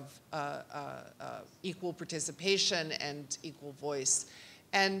sphere of equal participation and equal voice.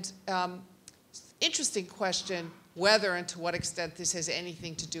 And interesting question whether and to what extent this has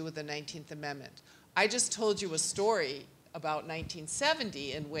anything to do with the 19th Amendment. I just told you a story about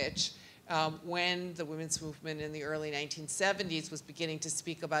 1970 in which when the women's movement in the early 1970s was beginning to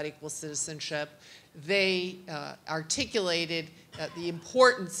speak about equal citizenship, they articulated the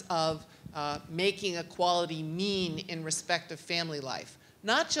importance of making equality mean in respect of family life.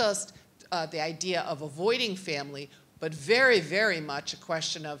 Not just the idea of avoiding family, but very, very much a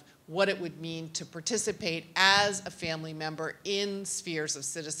question of what it would mean to participate as a family member in spheres of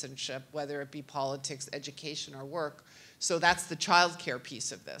citizenship, whether it be politics, education, or work. So that's the childcare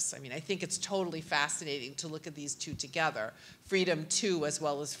piece of this. I mean, I think it's totally fascinating to look at these two together, freedom to as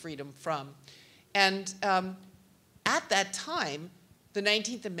well as freedom from. And at that time, the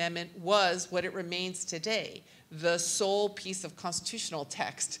 19th Amendment was what it remains today, the sole piece of constitutional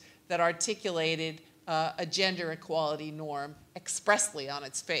text that articulated a gender equality norm expressly on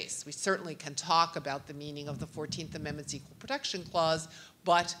its face. We certainly can talk about the meaning of the 14th Amendment's Equal Protection Clause,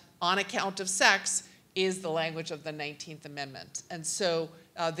 but on account of sex is the language of the 19th Amendment. And so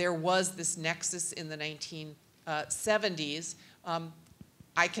there was this nexus in the 1970s.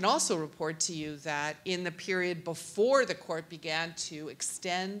 I can also report to you that in the period before the court began to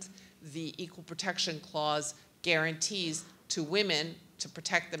extend the Equal Protection Clause guarantees to women to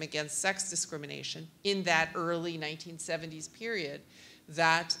protect them against sex discrimination, in that early 1970s period,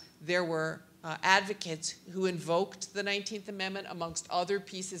 that there were advocates who invoked the 19th Amendment amongst other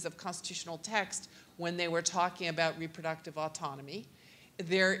pieces of constitutional text when they were talking about reproductive autonomy.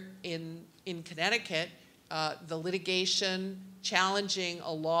 There in Connecticut, the litigation challenging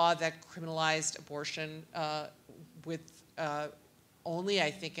a law that criminalized abortion with only, I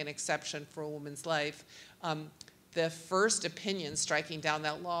think, an exception for a woman's life, the first opinion striking down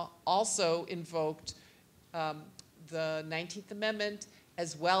that law also invoked the 19th Amendment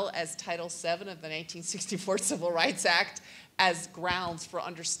as well as Title VII of the 1964 Civil Rights Act as grounds for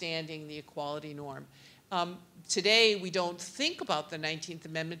understanding the equality norm. Today, we don't think about the 19th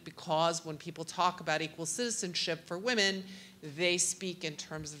Amendment because when people talk about equal citizenship for women, they speak in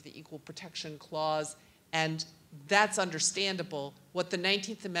terms of the Equal Protection Clause, and that's understandable. What the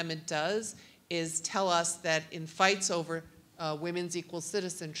 19th Amendment does is tell us that in fights over women's equal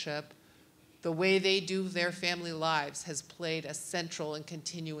citizenship, the way they do their family lives has played a central and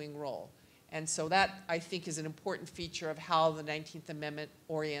continuing role. And so that, I think, is an important feature of how the 19th Amendment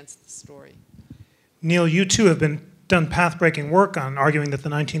orients the story. Neil, you too have done path-breaking work on arguing that the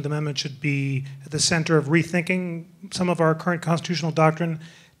 19th Amendment should be at the center of rethinking some of our current constitutional doctrine.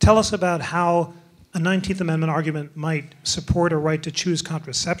 Tell us about how a 19th Amendment argument might support a right to choose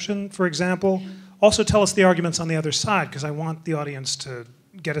contraception, for example. Also tell us the arguments on the other side, because I want the audience to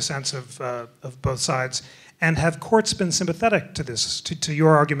get a sense of both sides. And have courts been sympathetic to this, to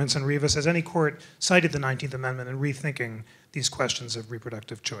your arguments and Reva's? Has any court cited the 19th Amendment in rethinking these questions of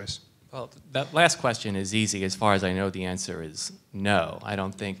reproductive choice? Well, that last question is easy. As far as I know, the answer is no. I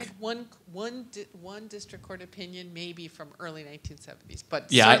don't think. One district court opinion maybe from early 1970s,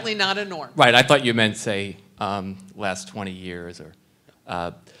 but yeah, certainly not a norm. Right. I thought you meant, say, last 20 years. Or,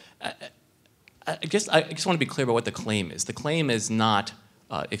 I just want to be clear about what the claim is. The claim is not,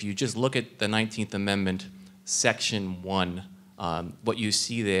 if you just look at the 19th Amendment, Section 1, what you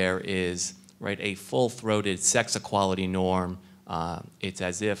see there is right, a full-throated sex equality norm. It's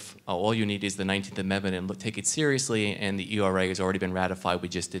as if all you need is the 19th Amendment and take it seriously, and the ERA has already been ratified. We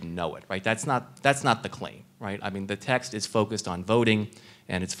just didn't know it, right? That's not the claim, right? I mean, the text is focused on voting,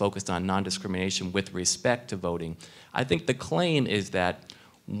 and it's focused on non-discrimination with respect to voting. I think the claim is that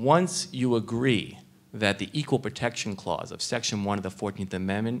once you agree that the Equal Protection Clause of Section 1 of the 14th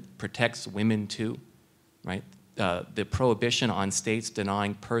Amendment protects women too, right? The prohibition on states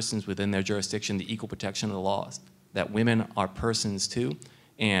denying persons within their jurisdiction the equal protection of the laws, that women are persons too,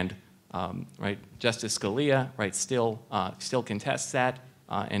 and right, Justice Scalia, right, still contests that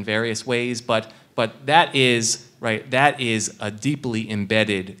in various ways, but that is a deeply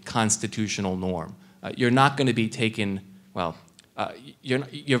embedded constitutional norm. You're not going to be taken, well,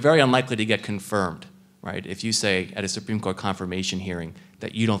 you're very unlikely to get confirmed, right, if you say at a Supreme Court confirmation hearing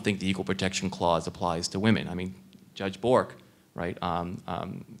that you don't think the Equal Protection Clause applies to women. I mean, Judge Bork, right,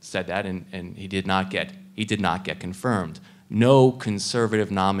 said that, and he did not get confirmed. No conservative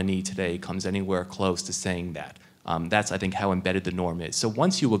nominee today comes anywhere close to saying that. That's, I think, how embedded the norm is. So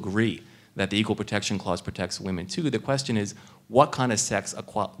once you agree that the Equal Protection Clause protects women too, the question is, what kind of sex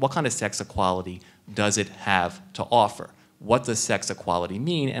equality does it have to offer? What does sex equality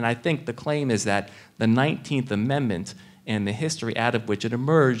mean? And I think the claim is that the 19th Amendment and the history out of which it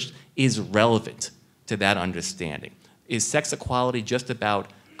emerged is relevant to that understanding. Is sex equality just about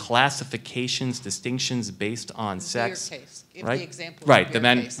classifications, distinctions based on sex? Beer case. Right? The example Right. Of The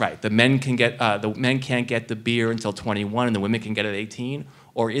beer men. case. Right. The men can't get the beer until 21, and the women can get it at 18.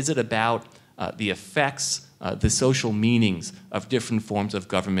 Or is it about the effects, the social meanings of different forms of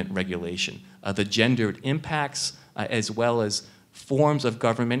government regulation, the gendered impacts, as well as forms of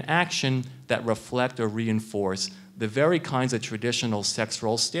government action that reflect or reinforce the very kinds of traditional sex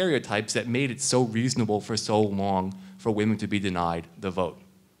role stereotypes that made it so reasonable for so long for women to be denied the vote?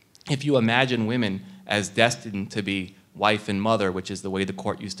 If you imagine women as destined to be wife and mother, which is the way the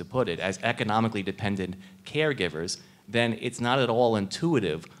court used to put it, as economically dependent caregivers, then it's not at all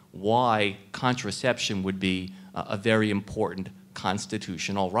intuitive why contraception would be a very important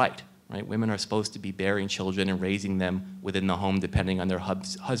constitutional right. Right? Women are supposed to be bearing children and raising them within the home, depending on their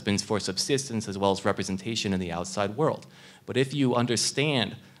husbands for subsistence as well as representation in the outside world. But if you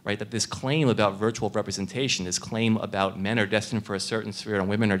understand, right, that this claim about virtual representation, this claim about men are destined for a certain sphere and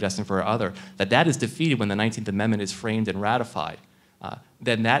women are destined for another, that is defeated when the 19th Amendment is framed and ratified,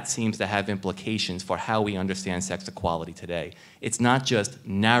 then that seems to have implications for how we understand sex equality today. It's not just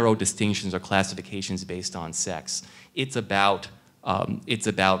narrow distinctions or classifications based on sex. It's about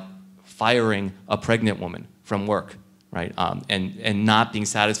firing a pregnant woman from work, right? And not being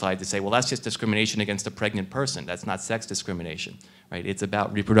satisfied to say, well, that's just discrimination against a pregnant person. That's not sex discrimination, right? It's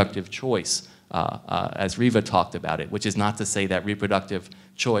about reproductive choice, as Reva talked about it, which is not to say that reproductive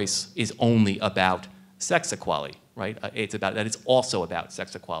choice is only about sex equality, right? It's about that it's also about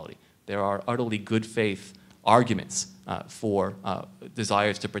sex equality. There are utterly good faith arguments for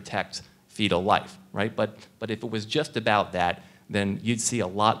desires to protect fetal life, right? But if it was just about that, then you'd see a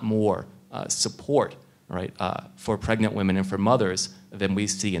lot more support, right, for pregnant women and for mothers than we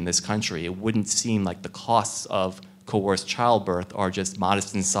see in this country. It wouldn't seem like the costs of coerced childbirth are just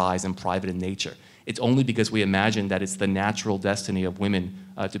modest in size and private in nature. It's only because we imagine that it's the natural destiny of women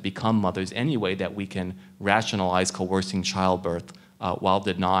to become mothers anyway that we can rationalize coercing childbirth while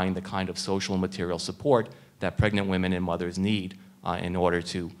denying the kind of social and material support that pregnant women and mothers need in order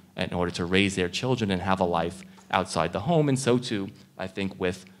to raise their children and have a life outside the home, and so too, I think,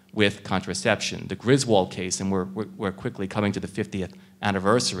 with contraception. The Griswold case, and we're quickly coming to the 50th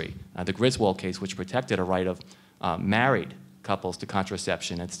anniversary, the Griswold case, which protected a right of married couples to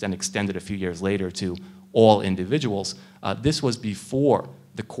contraception, and then extended a few years later to all individuals. This was before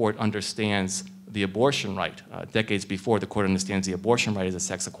the court understands the abortion right. Decades before the court understands the abortion right as a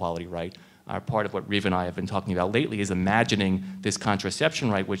sex equality right. Part of what Reva and I have been talking about lately is imagining this contraception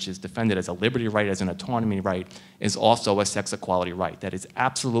right, which is defended as a liberty right, as an autonomy right, is also a sex equality right. That is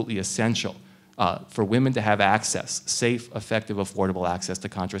absolutely essential for women to have access, safe, effective, affordable access to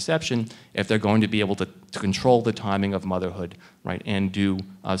contraception if they're going to be able to control the timing of motherhood, right, and do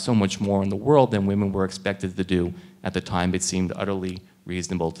so much more in the world than women were expected to do at the time it seemed utterly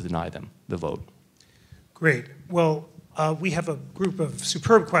reasonable to deny them the vote. Great. Well, we have a group of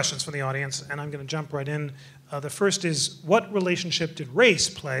superb questions from the audience, and I'm going to jump right in. The first is, what relationship did race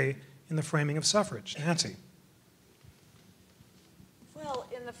play in the framing of suffrage? Nancy. Well,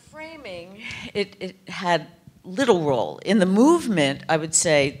 in the framing, it had little role. In the movement, I would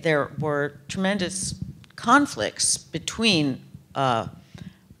say there were tremendous conflicts between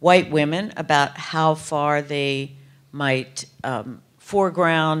white women about how far they might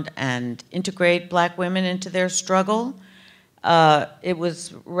foreground and integrate black women into their struggle. It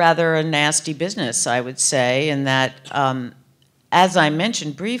was rather a nasty business, I would say, in that, as I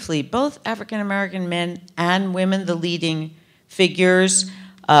mentioned briefly, both African-American men and women, the leading figures,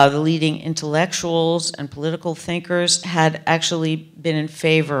 the leading intellectuals and political thinkers, had actually been in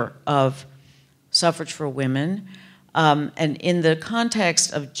favor of suffrage for women. And in the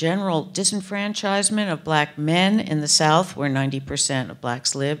context of general disenfranchisement of black men in the South, where 90% of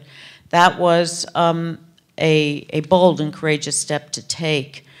blacks lived, that was a bold and courageous step to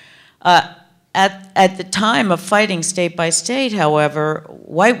take. At the time of fighting state by state, however,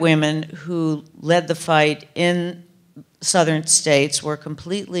 white women who led the fight in southern states were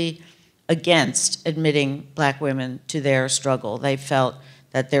completely against admitting black women to their struggle. They felt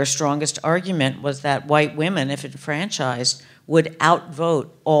that their strongest argument was that white women, if enfranchised, would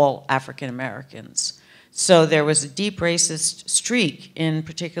outvote all African Americans. So there was a deep racist streak in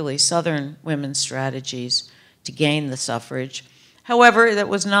particularly Southern women's strategies to gain the suffrage. However, that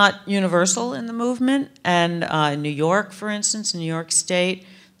was not universal in the movement, and in New York, for instance, in New York State,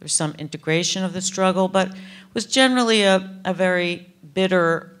 there was some integration of the struggle, but was generally a very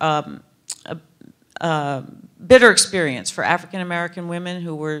bitter bitter experience for African American women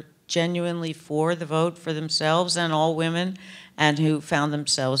who were genuinely for the vote for themselves and all women, and who found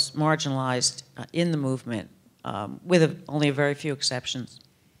themselves marginalized in the movement, with only a very few exceptions.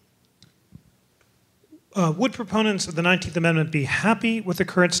 Would proponents of the 19th Amendment be happy with the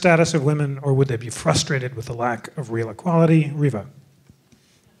current status of women, or would they be frustrated with the lack of real equality? Reva.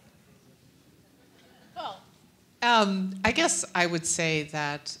 Well, I guess I would say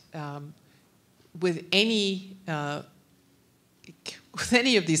that with any of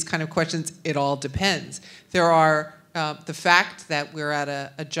these kind of questions, it all depends. There are the fact that we're at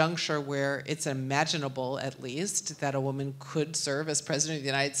a juncture where it's imaginable, at least, that a woman could serve as president of the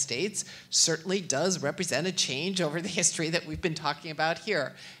United States certainly does represent a change over the history that we've been talking about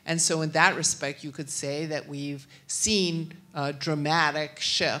here. And so in that respect, you could say that we've seen dramatic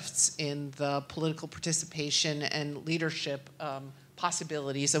shifts in the political participation and leadership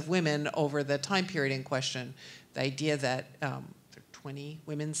possibilities of women over the time period in question. The idea that there are 20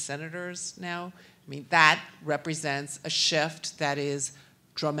 women senators now, I mean, that represents a shift that is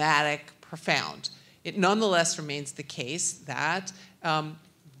dramatic, profound. It nonetheless remains the case that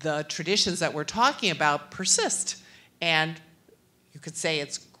the traditions that we're talking about persist. And you could say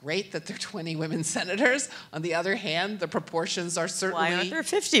it's great that there are 20 women senators. On the other hand, the proportions are certainly— Why aren't there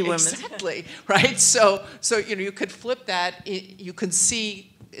 50 women? Exactly, right? So you could flip that. You can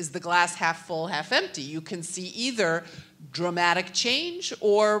see, is the glass half full, half empty? You can see either dramatic change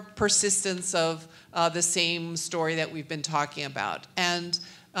or persistence of the same story that we've been talking about. And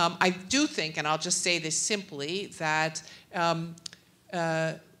I do think, and I'll just say this simply, that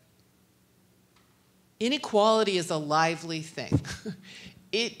inequality is a lively thing.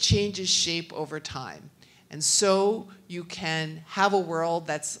 It changes shape over time. And so you can have a world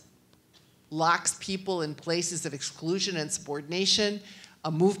that locks people in places of exclusion and subordination,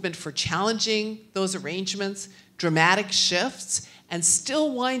 a movement for challenging those arrangements, dramatic shifts, and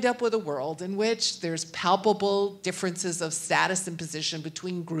still wind up with a world in which there's palpable differences of status and position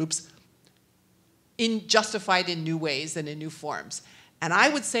between groups justified in new ways and in new forms. And I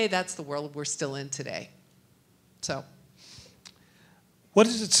would say that's the world we're still in today. So, what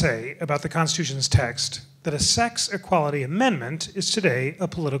does it say about the Constitution's text that a sex equality amendment is today a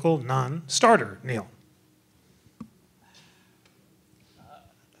political non-starter, Neil?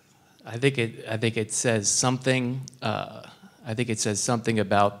 I think it says something. I think it says something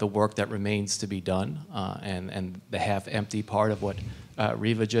about the work that remains to be done, and the half-empty part of what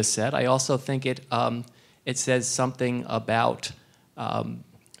Reva just said. I also think it says something about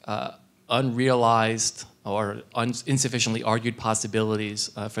unrealized or insufficiently argued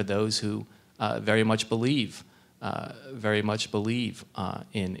possibilities for those who very much believe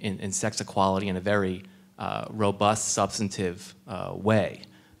in sex equality in a very robust, substantive way.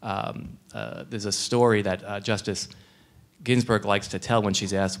 There's a story that Justice Ginsburg likes to tell when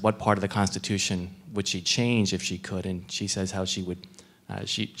she's asked what part of the Constitution would she change if she could, and she says how she would,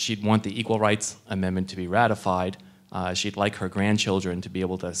 she'd want the Equal Rights Amendment to be ratified. She'd like her grandchildren to be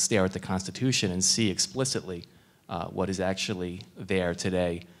able to stare at the Constitution and see explicitly what is actually there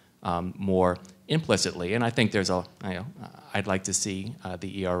today more implicitly. And I think there's I'd like to see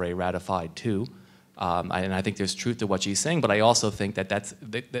the ERA ratified too. And I think there's truth to what she's saying, but I also think that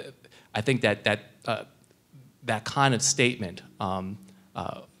that kind of statement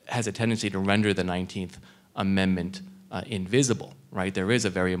has a tendency to render the 19th Amendment invisible, right? There is a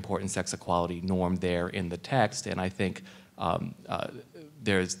very important sex equality norm there in the text, and I think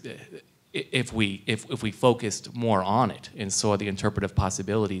if we focused more on it and saw the interpretive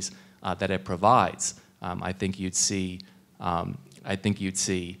possibilities that it provides, I think you'd see a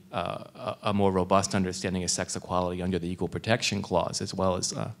more robust understanding of sex equality under the Equal Protection Clause as well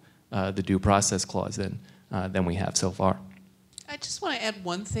as the Due Process Clause than we have so far. I just want to add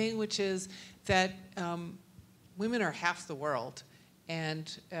one thing, which is that women are half the world,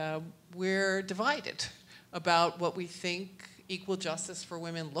 and we're divided about what we think equal justice for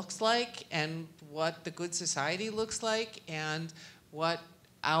women looks like and what the good society looks like and what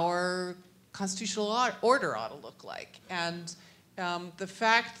our constitutional order ought to look like. And the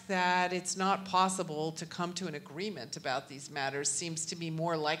fact that it's not possible to come to an agreement about these matters seems to be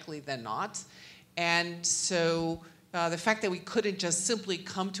more likely than not. And so the fact that we couldn't just simply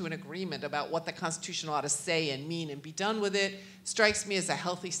come to an agreement about what the Constitution ought to say and mean and be done with it strikes me as a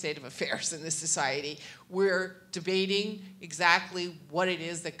healthy state of affairs in this society. We're debating exactly what it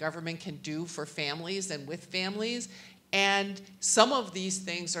is that government can do for families and with families. And some of these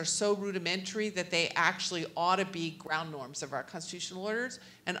things are so rudimentary that they actually ought to be ground norms of our constitutional orders.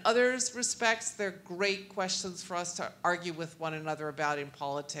 And others respects, they're great questions for us to argue with one another about in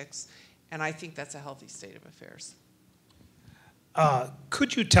politics. And I think that's a healthy state of affairs.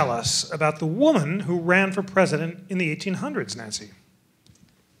 Could you tell us about the woman who ran for president in the 1800s, Nancy?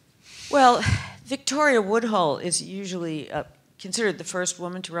 Well, Victoria Woodhull is usually considered the first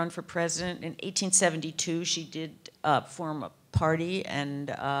woman to run for president. In 1872, she did form a party and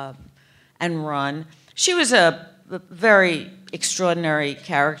run. She was a very extraordinary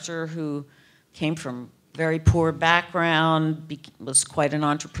character who came from very poor background, was quite an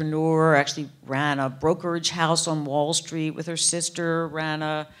entrepreneur, actually ran a brokerage house on Wall Street with her sister, ran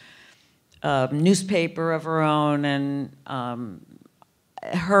a newspaper of her own, and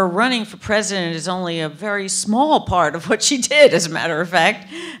her running for president is only a very small part of what she did, as a matter of fact,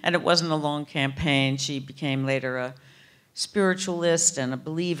 and it wasn't a long campaign. She became later a spiritualist and a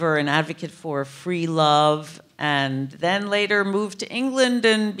believer, an advocate for free love, and then later moved to England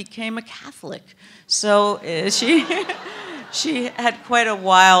and became a Catholic. So she had quite a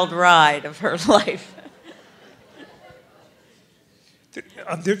wild ride of her life.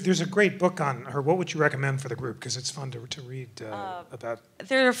 There's a great book on her. What would you recommend for the group? Because it's fun to read about.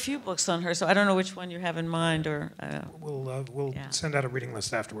 There are a few books on her, so I don't know which one you have in mind. Or we'll yeah. send out a reading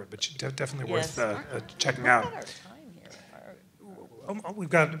list afterward, but definitely Yes. worth checking out. We've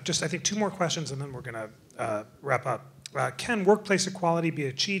got just, I think, 2 more questions, and then we're going to wrap up. Can workplace equality be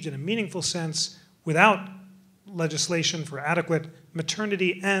achieved in a meaningful sense without legislation for adequate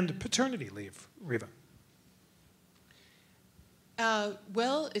maternity and paternity leave, Reva?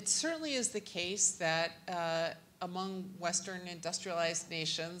 Well, it certainly is the case that among Western industrialized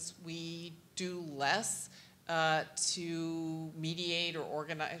nations, we do less to mediate or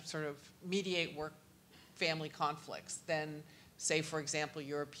organize, sort of mediate work-family conflicts than, say, for example,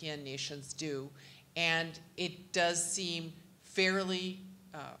 European nations do. And it does seem fairly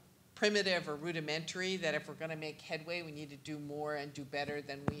primitive or rudimentary that if we're going to make headway, we need to do more and do better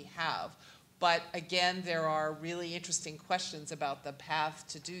than we have. But again, there are really interesting questions about the path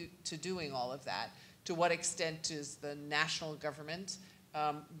to doing all of that. To what extent does the national government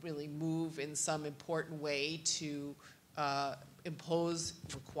really move in some important way to impose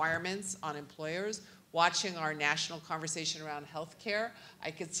requirements on employers? Watching our national conversation around healthcare,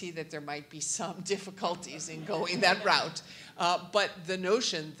 I could see that there might be some difficulties in going that route. But the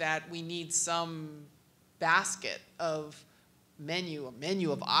notion that we need some basket of a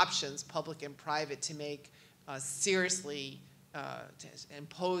menu of options, public and private, to make seriously, to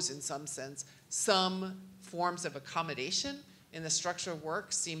impose in some sense, some forms of accommodation in the structure of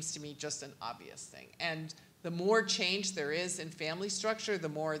work seems to me just an obvious thing. And the more change there is in family structure, the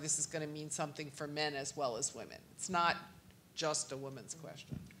more this is going to mean something for men as well as women. It's not just a woman's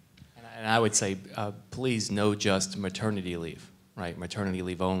question. And I would say, please, no just maternity leave, right? Maternity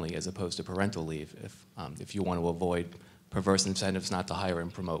leave only, as opposed to parental leave, if you want to avoid perverse incentives not to hire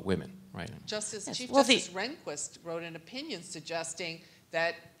and promote women, right? Chief Justice Rehnquist wrote an opinion suggesting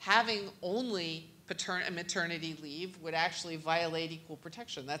that having only maternity leave would actually violate equal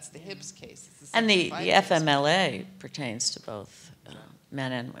protection. That's the Hibbs case. And the FMLA pertains to both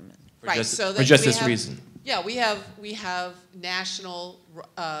men and women. Right. For just this reason. Yeah, we have national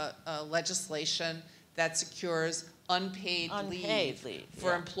legislation that secures unpaid leave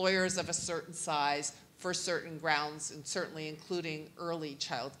for employers of a certain size for certain grounds, and certainly including early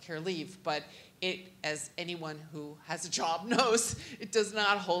child care leave. But it, as anyone who has a job knows, it does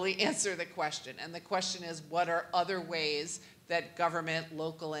not wholly answer the question. And the question is, what are other ways that government,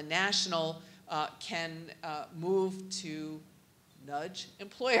 local and national, can move to nudge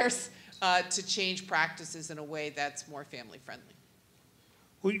employers to change practices in a way that's more family friendly.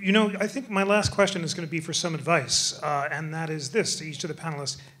 Well, you know, I think my last question is going to be for some advice, and that is this to each of the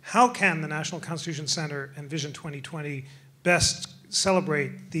panelists. How can the National Constitution Center and Vision 2020 best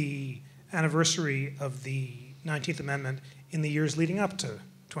celebrate the anniversary of the 19th Amendment in the years leading up to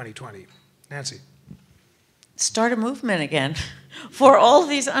 2020? Nancy. Start a movement again for all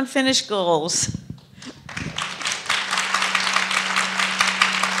these unfinished goals.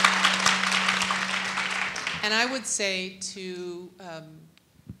 And I would say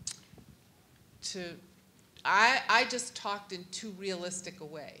I just talked in too realistic a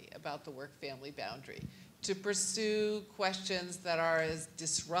way about the work-family boundary. To pursue questions that are as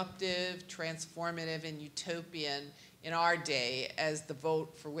disruptive, transformative, and utopian in our day as the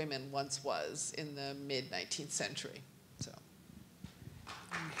vote for women once was in the mid-19th century. So.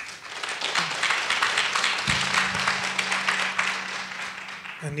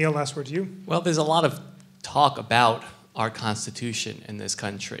 And Neil, last word to you. Well, there's a lot of talk about our Constitution in this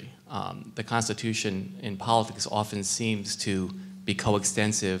country. The Constitution in politics often seems to be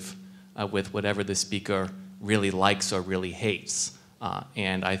coextensive with whatever the speaker really likes or really hates.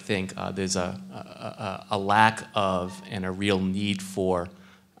 And I think there's a lack of and a real need for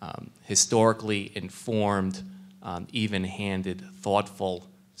historically informed, even-handed, thoughtful,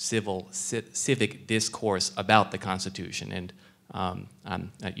 civic discourse about the Constitution. And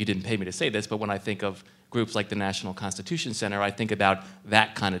you didn't pay me to say this, but when I think of groups like the National Constitution Center, I think about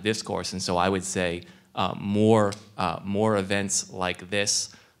that kind of discourse. And so I would say more events like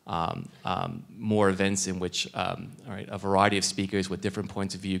this, more events in which a variety of speakers with different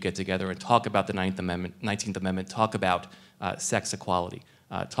points of view get together and talk about the 19th Amendment, talk about sex equality,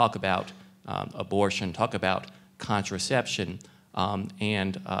 talk about abortion, talk about contraception,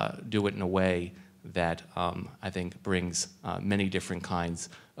 and do it in a way that I think brings many different kinds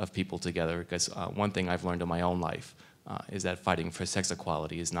of people together. Because one thing I've learned in my own life is that fighting for sex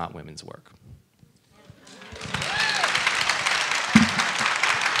equality is not women's work.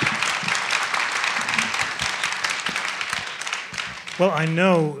 Well, I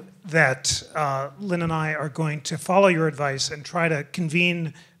know that Lynn and I are going to follow your advice and try to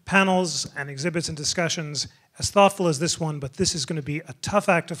convene panels and exhibits and discussions as thoughtful as this one, but this is going to be a tough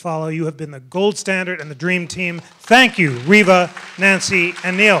act to follow. You have been the gold standard and the dream team. Thank you, Reva, Nancy,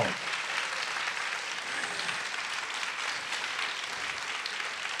 and Neil.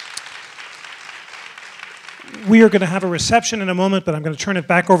 We are going to have a reception in a moment, but I'm going to turn it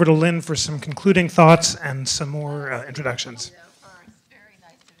back over to Lynn for some concluding thoughts and some more introductions. Very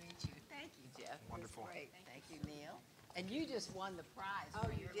nice to meet you. Thank you, Jeff. Wonderful. Great. Thank you, Neil. And you just won the prize. Oh,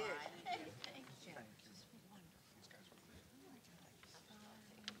 you did. Thank you. Thank you very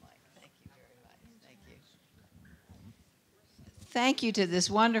much. Thank you. Thank you to this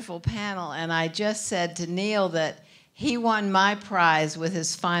wonderful panel. And I just said to Neil that he won my prize with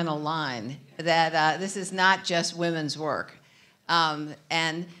his final line, that this is not just women's work.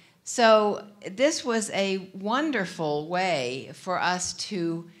 And so this was a wonderful way for us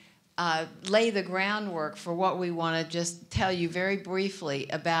to lay the groundwork for what we want to just tell you very briefly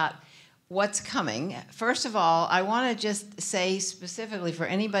about what's coming. First of all, I want to just say specifically for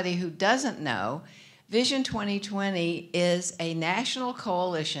anybody who doesn't know, Vision 2020 is a national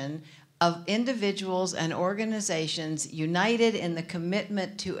coalition of individuals and organizations united in the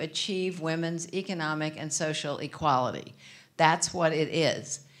commitment to achieve women's economic and social equality. That's what it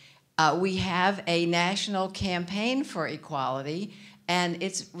is. We have a national campaign for equality, and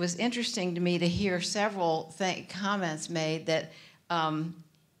it was interesting to me to hear several comments made that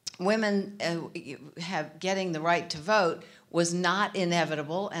women getting the right to vote was not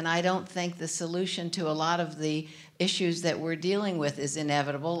inevitable, and I don't think the solution to a lot of the issues that we're dealing with is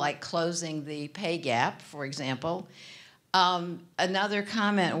inevitable, like closing the pay gap, for example. Another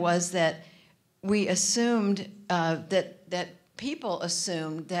comment was that we assumed that people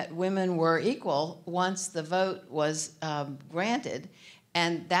assumed that women were equal once the vote was granted,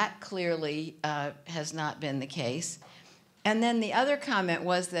 and that clearly has not been the case. And then the other comment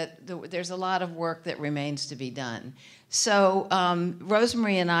was that there's a lot of work that remains to be done. So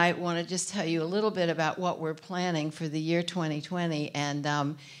Rosemary and I want to just tell you a little bit about what we're planning for the year 2020,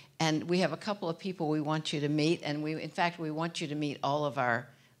 and we have a couple of people we want you to meet, and in fact we want you to meet all of our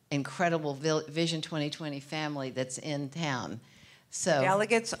incredible Vision 2020 family that's in town. So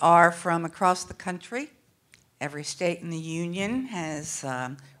delegates are from across the country. Every state in the union has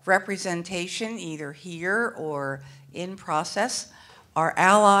representation either here or in process. Our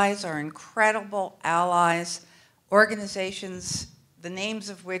allies are incredible allies, organizations the names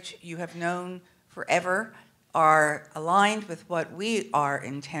of which you have known forever, are aligned with what we are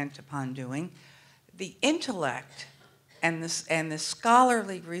intent upon doing. The intellect and the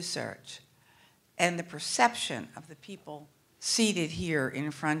scholarly research and the perception of the people seated here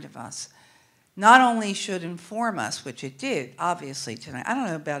in front of us not only should inform us, which it did, obviously, tonight. I don't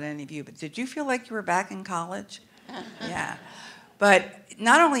know about any of you, but did you feel like you were back in college? Yeah. But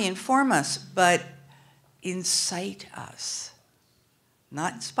not only inform us, but incite us.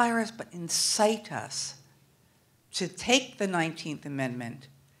 Not inspire us, but incite us to take the 19th Amendment,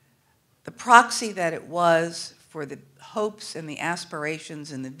 the proxy that it was for the hopes and the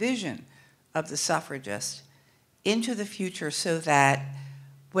aspirations and the vision of the suffragists, into the future, so that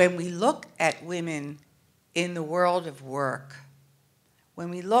when we look at women in the world of work, when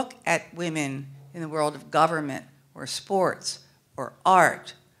we look at women in the world of government or sports or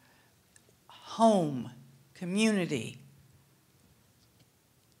art, home, community,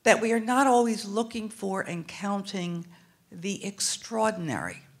 that we are not always looking for and counting the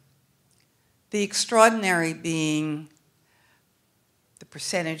extraordinary. The extraordinary being the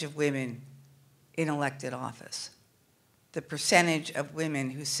percentage of women in elected office, the percentage of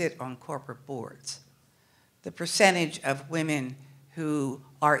women who sit on corporate boards, the percentage of women who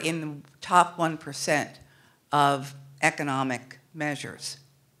are in the top 1% of economic measures.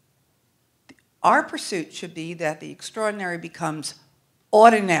 Our pursuit should be that the extraordinary becomes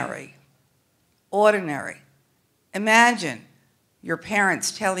ordinary. Ordinary. Imagine your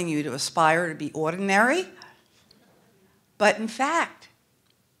parents telling you to aspire to be ordinary, but in fact,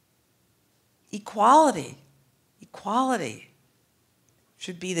 equality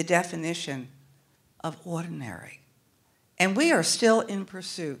should be the definition of ordinary. And we are still in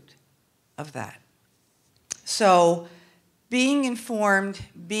pursuit of that. So being informed,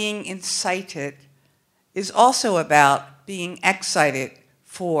 being incited, is also about being excited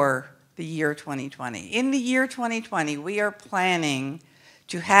for the year 2020. In the year 2020, we are planning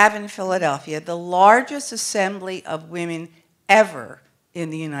to have in Philadelphia the largest assembly of women ever in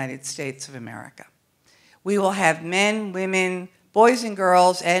the United States of America. We will have men, women, boys and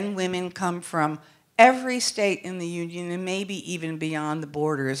girls, and women come from every state in the Union and maybe even beyond the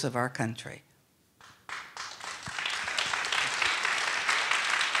borders of our country.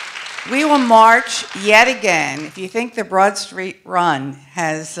 We will march yet again. If you think the Broad Street Run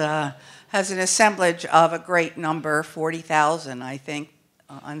has an assemblage of a great number, 40,000, I think,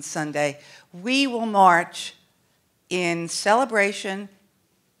 on Sunday, we will march in celebration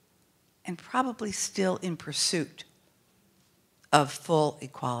and probably still in pursuit of full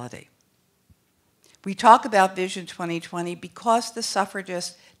equality. We talk about Vision 2020 because the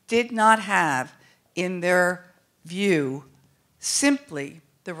suffragists did not have, in their view, simply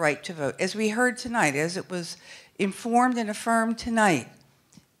the right to vote. As we heard tonight, as it was informed and affirmed tonight,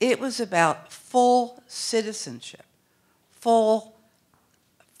 it was about full citizenship, full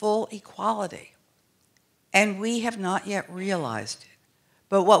equality. And we have not yet realized it.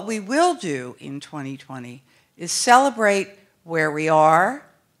 But what we will do in 2020 is celebrate where we are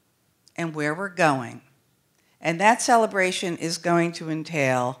and where we're going. And that celebration is going to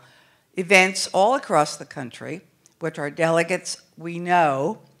entail events all across the country, which our delegates, we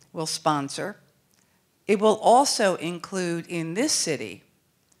know, will sponsor. It will also include in this city,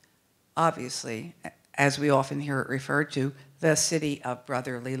 obviously, as we often hear it referred to, the city of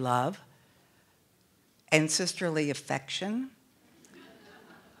brotherly love and sisterly affection.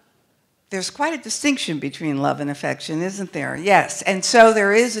 There's quite a distinction between love and affection, isn't there? Yes, and so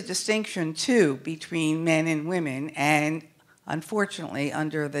there is a distinction, too, between men and women, and unfortunately,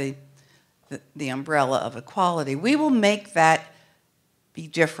 under the umbrella of equality. We will make that be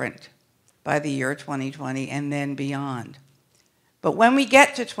different by the year 2020 and then beyond. But when we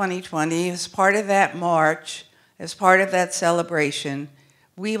get to 2020, as part of that march, as part of that celebration,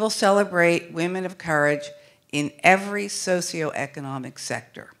 we will celebrate women of courage in every socioeconomic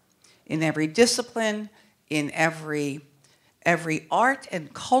sector, in every discipline, in every art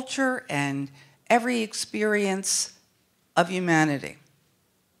and culture and every experience of humanity.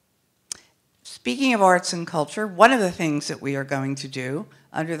 Speaking of arts and culture, one of the things that we are going to do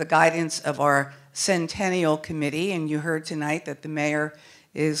under the guidance of our Centennial Committee, and you heard tonight that the mayor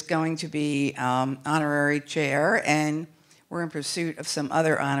is going to be honorary chair, and we're in pursuit of some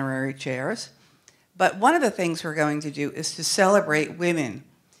other honorary chairs. But one of the things we're going to do is to celebrate women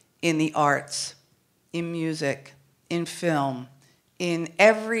in the arts, in music, in film, in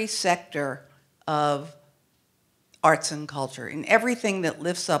every sector of arts and culture, in everything that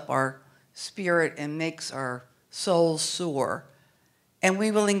lifts up our spirit and makes our souls soar. And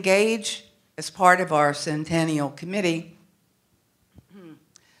we will engage, as part of our Centennial Committee,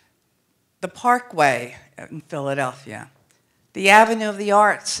 the Parkway in Philadelphia, the Avenue of the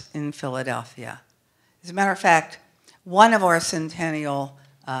Arts in Philadelphia. As a matter of fact, one of our Centennial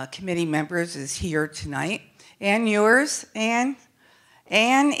committee members is here tonight, and yours, Anne.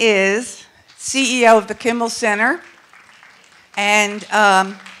 Anne is CEO of the Kimmel Center, and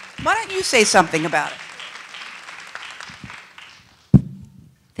why don't you say something about it?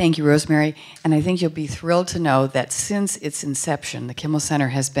 Thank you, Rosemary. And I think you'll be thrilled to know that since its inception, the Kimmel Center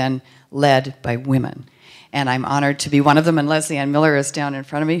has been led by women. And I'm honored to be one of them, and Leslie Ann Miller is down in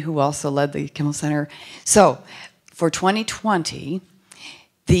front of me, who also led the Kimmel Center. So, for 2020,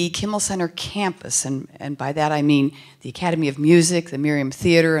 the Kimmel Center campus, and by that I mean the Academy of Music, the Miriam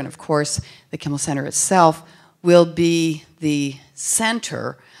Theater, and of course the Kimmel Center itself, will be the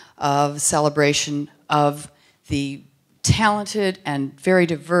center of celebration of the talented and very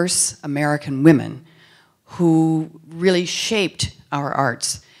diverse American women who really shaped our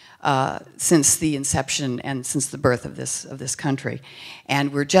arts since the inception and since the birth of this country.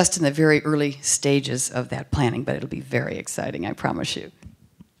 And we're just in the very early stages of that planning, but it'll be very exciting, I promise you.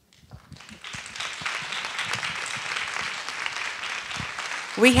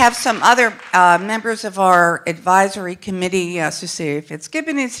 We have some other members of our advisory committee. Cecilia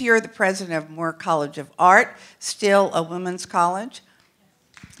Fitzgibbon is here, the president of Moore College of Art, still a women's college.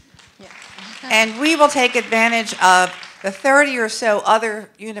 Yeah. And we will take advantage of the 30 or so other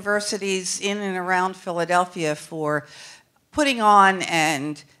universities in and around Philadelphia for putting on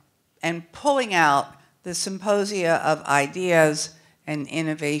and pulling out the symposia of ideas and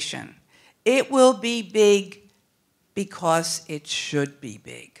innovation. It will be big because it should be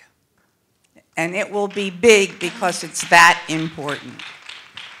big. And it will be big because it's that important.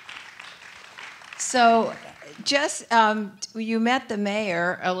 So just, you met the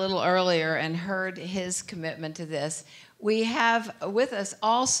mayor a little earlier and heard his commitment to this. We have with us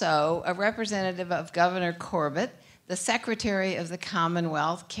also a representative of Governor Corbett, the Secretary of the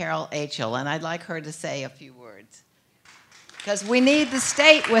Commonwealth, Carol Achel, and I'd like her to say a few words. Because we need the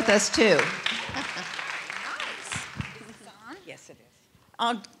state with us too. Yes, it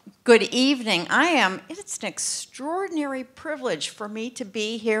is. Good evening. It's an extraordinary privilege for me to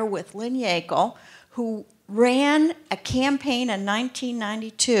be here with Lynn Yackel, who ran a campaign in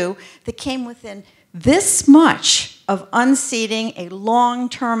 1992 that came within this much of unseating a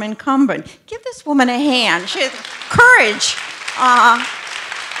long-term incumbent. Give this woman a hand. She has courage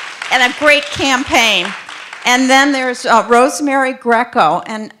and a great campaign. And then there's Rosemary Greco,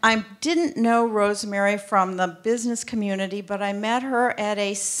 and I didn't know Rosemary from the business community, but I met her at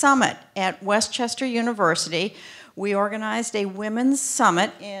a summit at Westchester University. We organized a women's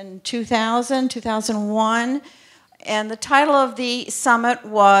summit in 2000, 2001, and the title of the summit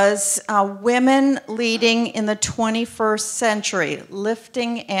was Women Leading in the 21st Century,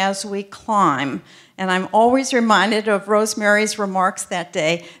 Lifting as We Climb. And I'm always reminded of Rosemary's remarks that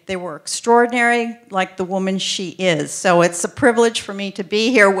day. They were extraordinary, like the woman she is. So it's a privilege for me to be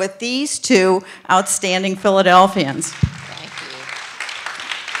here with these two outstanding Philadelphians. Thank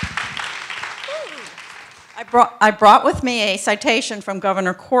you. I brought with me a citation from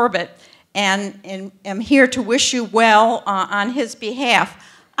Governor Corbett, and am here to wish you well on his behalf.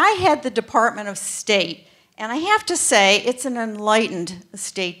 I head the Department of State, and I have to say it's an enlightened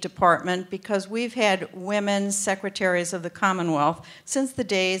State Department because we've had women secretaries of the Commonwealth since the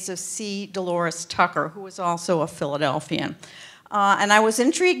days of C. Dolores Tucker, who was also a Philadelphian. And I was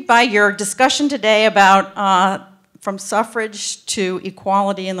intrigued by your discussion today about from suffrage to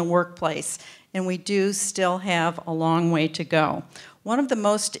equality in the workplace, and we do still have a long way to go. One of the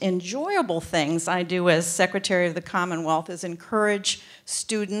most enjoyable things I do as Secretary of the Commonwealth is encourage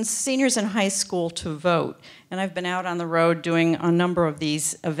students, seniors in high school, to vote. And I've been out on the road doing a number of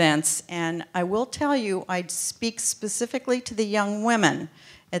these events. And I will tell you, I speak specifically to the young women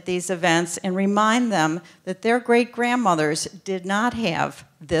at these events and remind them that their great-grandmothers did not have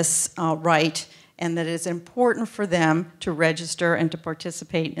this right, and that it is important for them to register and to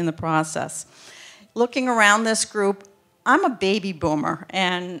participate in the process. Looking around this group, I'm a baby boomer,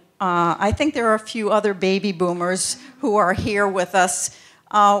 and I think there are a few other baby boomers who are here with us.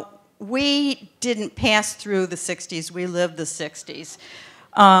 We didn't pass through the 60s, we lived the 60s.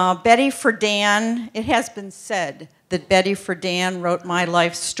 Betty Friedan, it has been said that Betty Friedan wrote my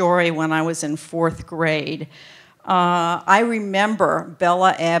life story when I was in 4th grade. I remember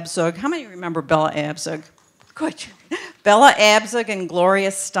Bella Abzug. How many remember Bella Abzug? Good. Bella Abzug and Gloria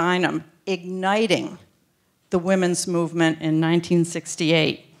Steinem igniting the women's movement in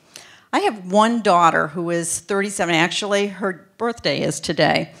 1968. I have one daughter who is 37. Actually, her birthday is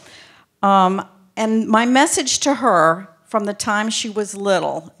today. And my message to her from the time she was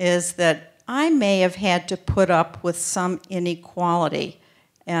little is that I may have had to put up with some inequality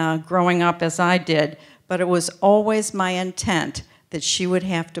growing up as I did, but it was always my intent that she would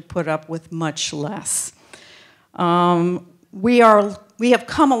have to put up with much less. We have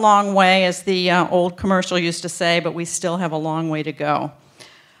come a long way, as the old commercial used to say, but we still have a long way to go.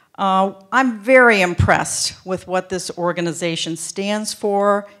 I'm very impressed with what this organization stands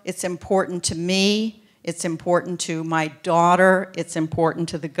for. It's important to me. It's important to my daughter. It's important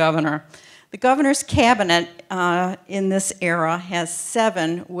to the governor. The governor's cabinet in this era has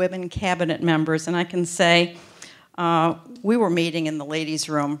 7 women cabinet members, and I can say we were meeting in the ladies'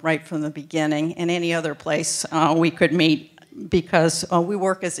 room right from the beginning, and any other place we could meet, because we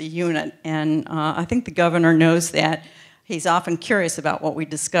work as a unit, and I think the governor knows that. He's often curious about what we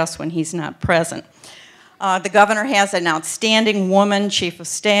discuss when he's not present. The governor has an outstanding woman chief of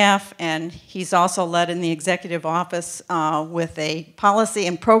staff, and he's also led in the executive office with a policy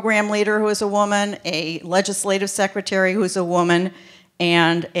and program leader who is a woman, a legislative secretary who's a woman,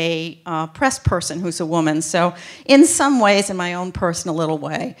 and a press person who's a woman. So in some ways, in my own personal little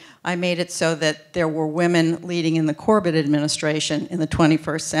way, I made it so that there were women leading in the Corbett administration in the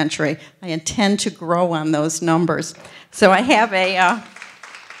 21st century. I intend to grow on those numbers. So I have a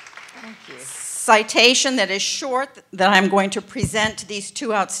citation that is short that I'm going to present to these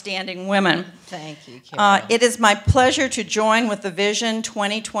 2 outstanding women. Thank you, Carol. It is my pleasure to join with the Vision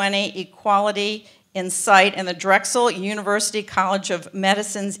 2020 Equality in Sight and the Drexel University College of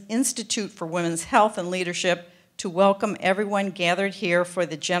Medicine's Institute for Women's Health and Leadership to welcome everyone gathered here for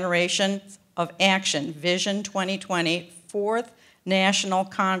the Generation of Action Vision 2020 4th National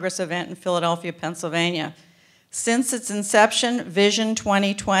Congress event in Philadelphia, Pennsylvania. Since its inception, Vision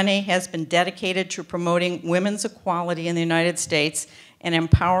 2020 has been dedicated to promoting women's equality in the United States and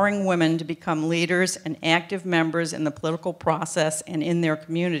empowering women to become leaders and active members in the political process and in their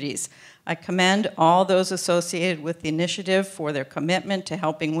communities. I commend all those associated with the initiative for their commitment to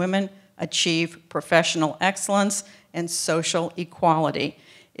helping women achieve professional excellence and social equality.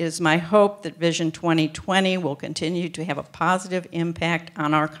 It is my hope that Vision 2020 will continue to have a positive impact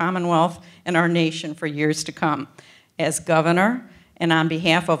on our Commonwealth and our nation for years to come. As governor, and on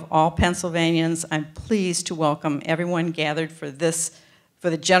behalf of all Pennsylvanians, I'm pleased to welcome everyone gathered for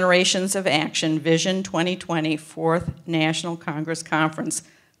the Generations of Action Vision 2020 4th National Congress Conference.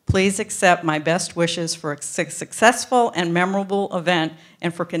 Please accept my best wishes for a successful and memorable event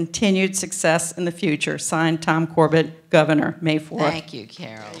and for continued success in the future. Signed, Tom Corbett, Governor, May 4th. Thank you,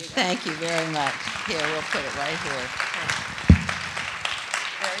 Carol. Thank you very much. Here, we'll put it right here.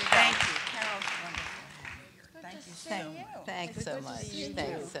 Thank you. Carol's wonderful. Thank you so much. Thanks so much.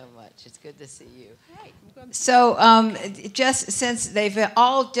 Thanks so much. It's good to see you. So just since they've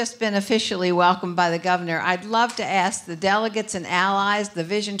all just been officially welcomed by the governor, I'd love to ask the delegates and allies, the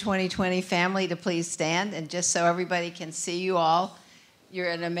Vision 2020 family, to please stand, and just so everybody can see you all. You're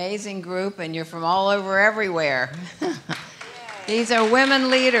an amazing group, and you're from all over everywhere. These are women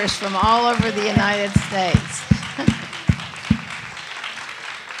leaders from all over the United States.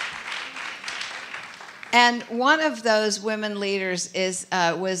 And one of those women leaders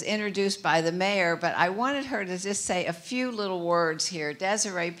was introduced by the mayor, but I wanted her to just say a few little words here.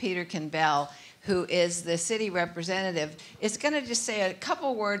 Desiree Peterkin-Bell, who is the city representative, is going to just say a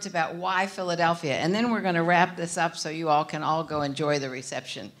couple words about why Philadelphia, and then we're going to wrap this up so you all can all go enjoy the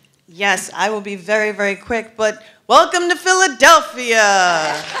reception. Yes, I will be very, very quick, but welcome to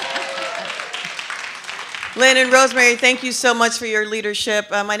Philadelphia. Lynn and Rosemary, thank you so much for your leadership.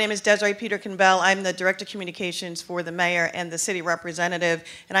 My name is Desiree Peterkin-Bell. I'm the Director of Communications for the mayor and the city representative,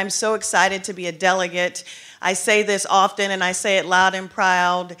 and I'm so excited to be a delegate. I say this often, and I say it loud and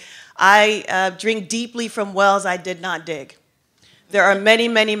proud. I drink deeply from wells I did not dig. There are many,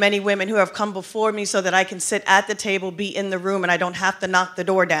 many, many women who have come before me so that I can sit at the table, be in the room, and I don't have to knock the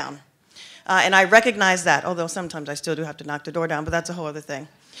door down. And I recognize that, although sometimes I still do have to knock the door down, but that's a whole other thing.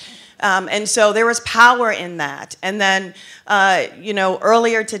 And so there was power in that. And then, you know,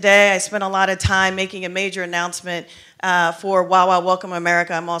 earlier today, I spent a lot of time making a major announcement for Wow Wow Welcome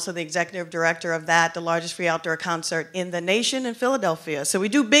America. I'm also the executive director of that, the largest free outdoor concert in the nation in Philadelphia. So we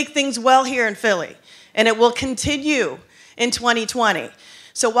do big things well here in Philly, and it will continue in 2020.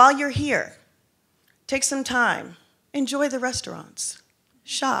 So while you're here, take some time, enjoy the restaurants,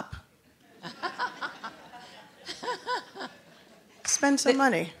 shop, spend some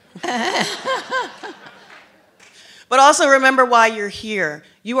money. But also remember why you're here.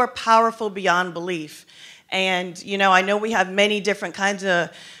 You are powerful beyond belief. And, you know, I know we have many different kinds of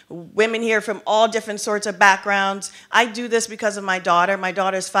women here from all different sorts of backgrounds. I do this because of my daughter. My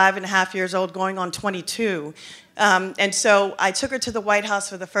daughter's 5.5 years old, going on 22. And so I took her to the White House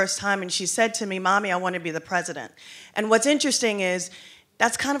for the first time, and she said to me, "Mommy, I want to be the president." And what's interesting is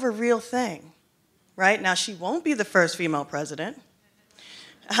that's kind of a real thing, right? Now, she won't be the first female president,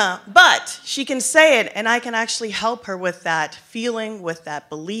 but she can say it, and I can actually help her with that feeling, with that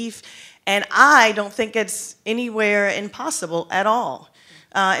belief. And I don't think it's anywhere impossible at all.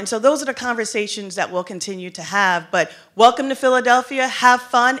 And so those are the conversations that we'll continue to have. But welcome to Philadelphia, have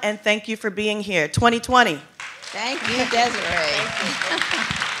fun, and thank you for being here. 2020. Thank you, Desiree.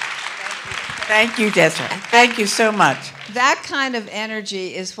 Thank you, Desiree. Thank you so much. That kind of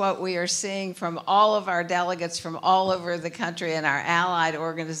energy is what we are seeing from all of our delegates from all over the country and our allied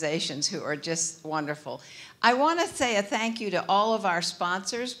organizations who are just wonderful. I want to say a thank you to all of our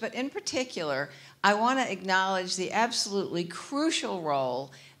sponsors, but in particular, I want to acknowledge the absolutely crucial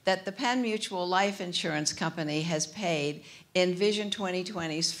role that the Penn Mutual Life Insurance Company has played in Vision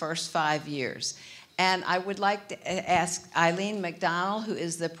 2020's first 5 years. And I would like to ask Eileen McDonnell, who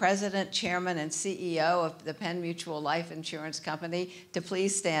is the President, Chairman, and CEO of the Penn Mutual Life Insurance Company, to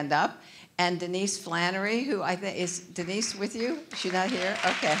please stand up. And Denise Flannery, who I think, is Denise with you? Is she not here?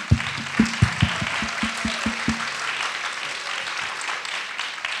 Okay.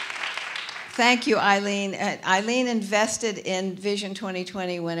 Thank you, Eileen. Eileen invested in Vision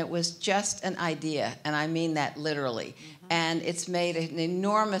 2020 when it was just an idea, and I mean that literally. And it's made an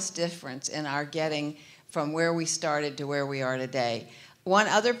enormous difference in our getting from where we started to where we are today. One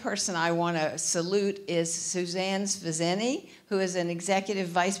other person I want to salute is Suzanne Svizzini, who is an executive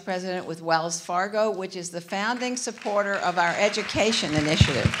vice president with Wells Fargo, which is the founding supporter of our education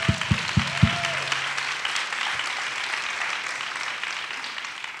initiative.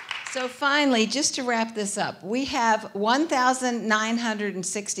 So finally, just to wrap this up, we have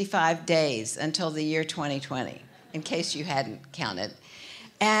 1,965 days until the year 2020, in case you hadn't counted.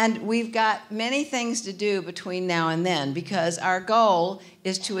 And we've got many things to do between now and then, because our goal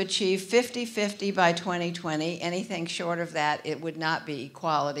is to achieve 50-50 by 2020. Anything short of that, it would not be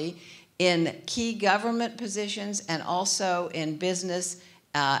equality, in key government positions and also in business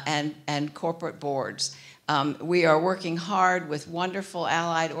and corporate boards. We are working hard with wonderful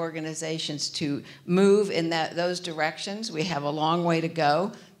allied organizations to move in those directions. We have a long way to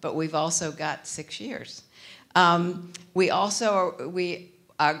go, but we've also got 6 years. We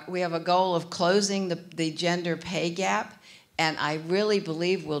have a goal of closing the gender pay gap, and I really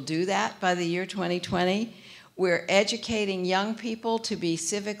believe we'll do that by the year 2020. We're educating young people to be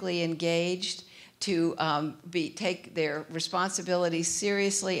civically engaged, to take their responsibilities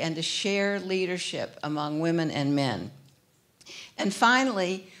seriously, and to share leadership among women and men. And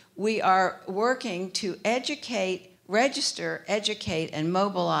finally, we are working to register, educate, and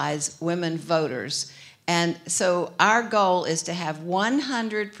mobilize women voters. And so our goal is to have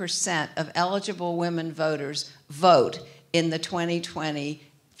 100% of eligible women voters vote in the 2020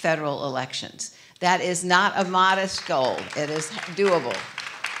 federal elections. That is not a modest goal. It is doable.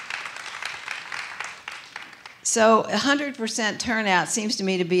 So 100% turnout seems to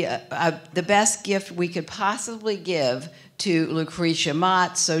me to be the best gift we could possibly give to Lucretia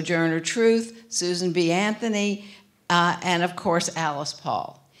Mott, Sojourner Truth, Susan B. Anthony, and of course Alice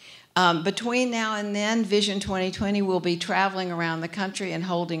Paul. Between now and then, Vision 2020 will be traveling around the country and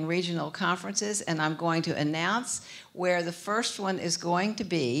holding regional conferences, and I'm going to announce where the first one is going to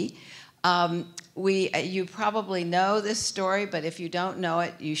be. You probably know this story, but if you don't know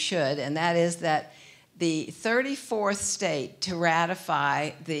it, you should, and that is that the 34th state to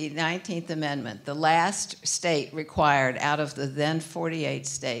ratify the 19th Amendment, the last state required out of the then 48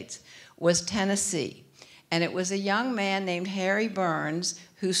 states, was Tennessee. And it was a young man named Harry Burns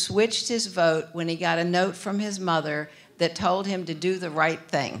who switched his vote when he got a note from his mother that told him to do the right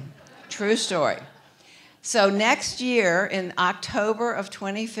thing. True story. So next year, in October of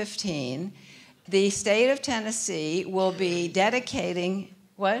 2015, the state of Tennessee will be dedicating,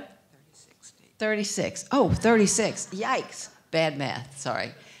 what? 36. Oh, 36. Yikes. Bad math,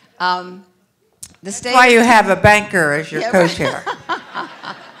 sorry. That's why you have a banker as your co-chair.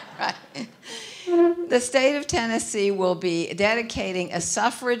 Right. The state of Tennessee will be dedicating a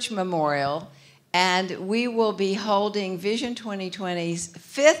suffrage memorial, and we will be holding Vision 2020's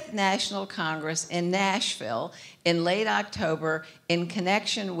 5th National Congress in Nashville in late October in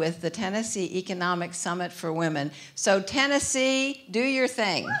connection with the Tennessee Economic Summit for Women. So Tennessee, do your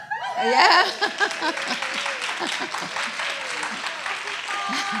thing. Yeah.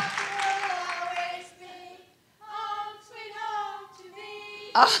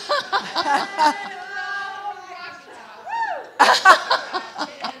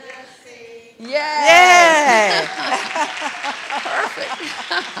 Yay! Perfect.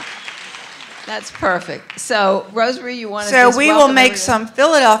 That's perfect. So, Rosemary, you want to So just we will welcome make everyone? some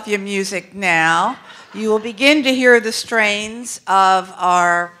Philadelphia music now. You will begin to hear the strains of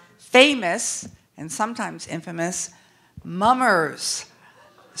our famous, and sometimes infamous, mummers.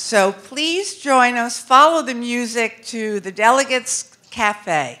 So please join us, follow the music to the Delegates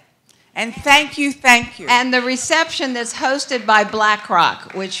Cafe. And thank you, thank you. And the reception that's hosted by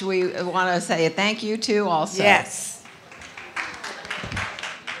BlackRock, which we want to say a thank you to also. Yes.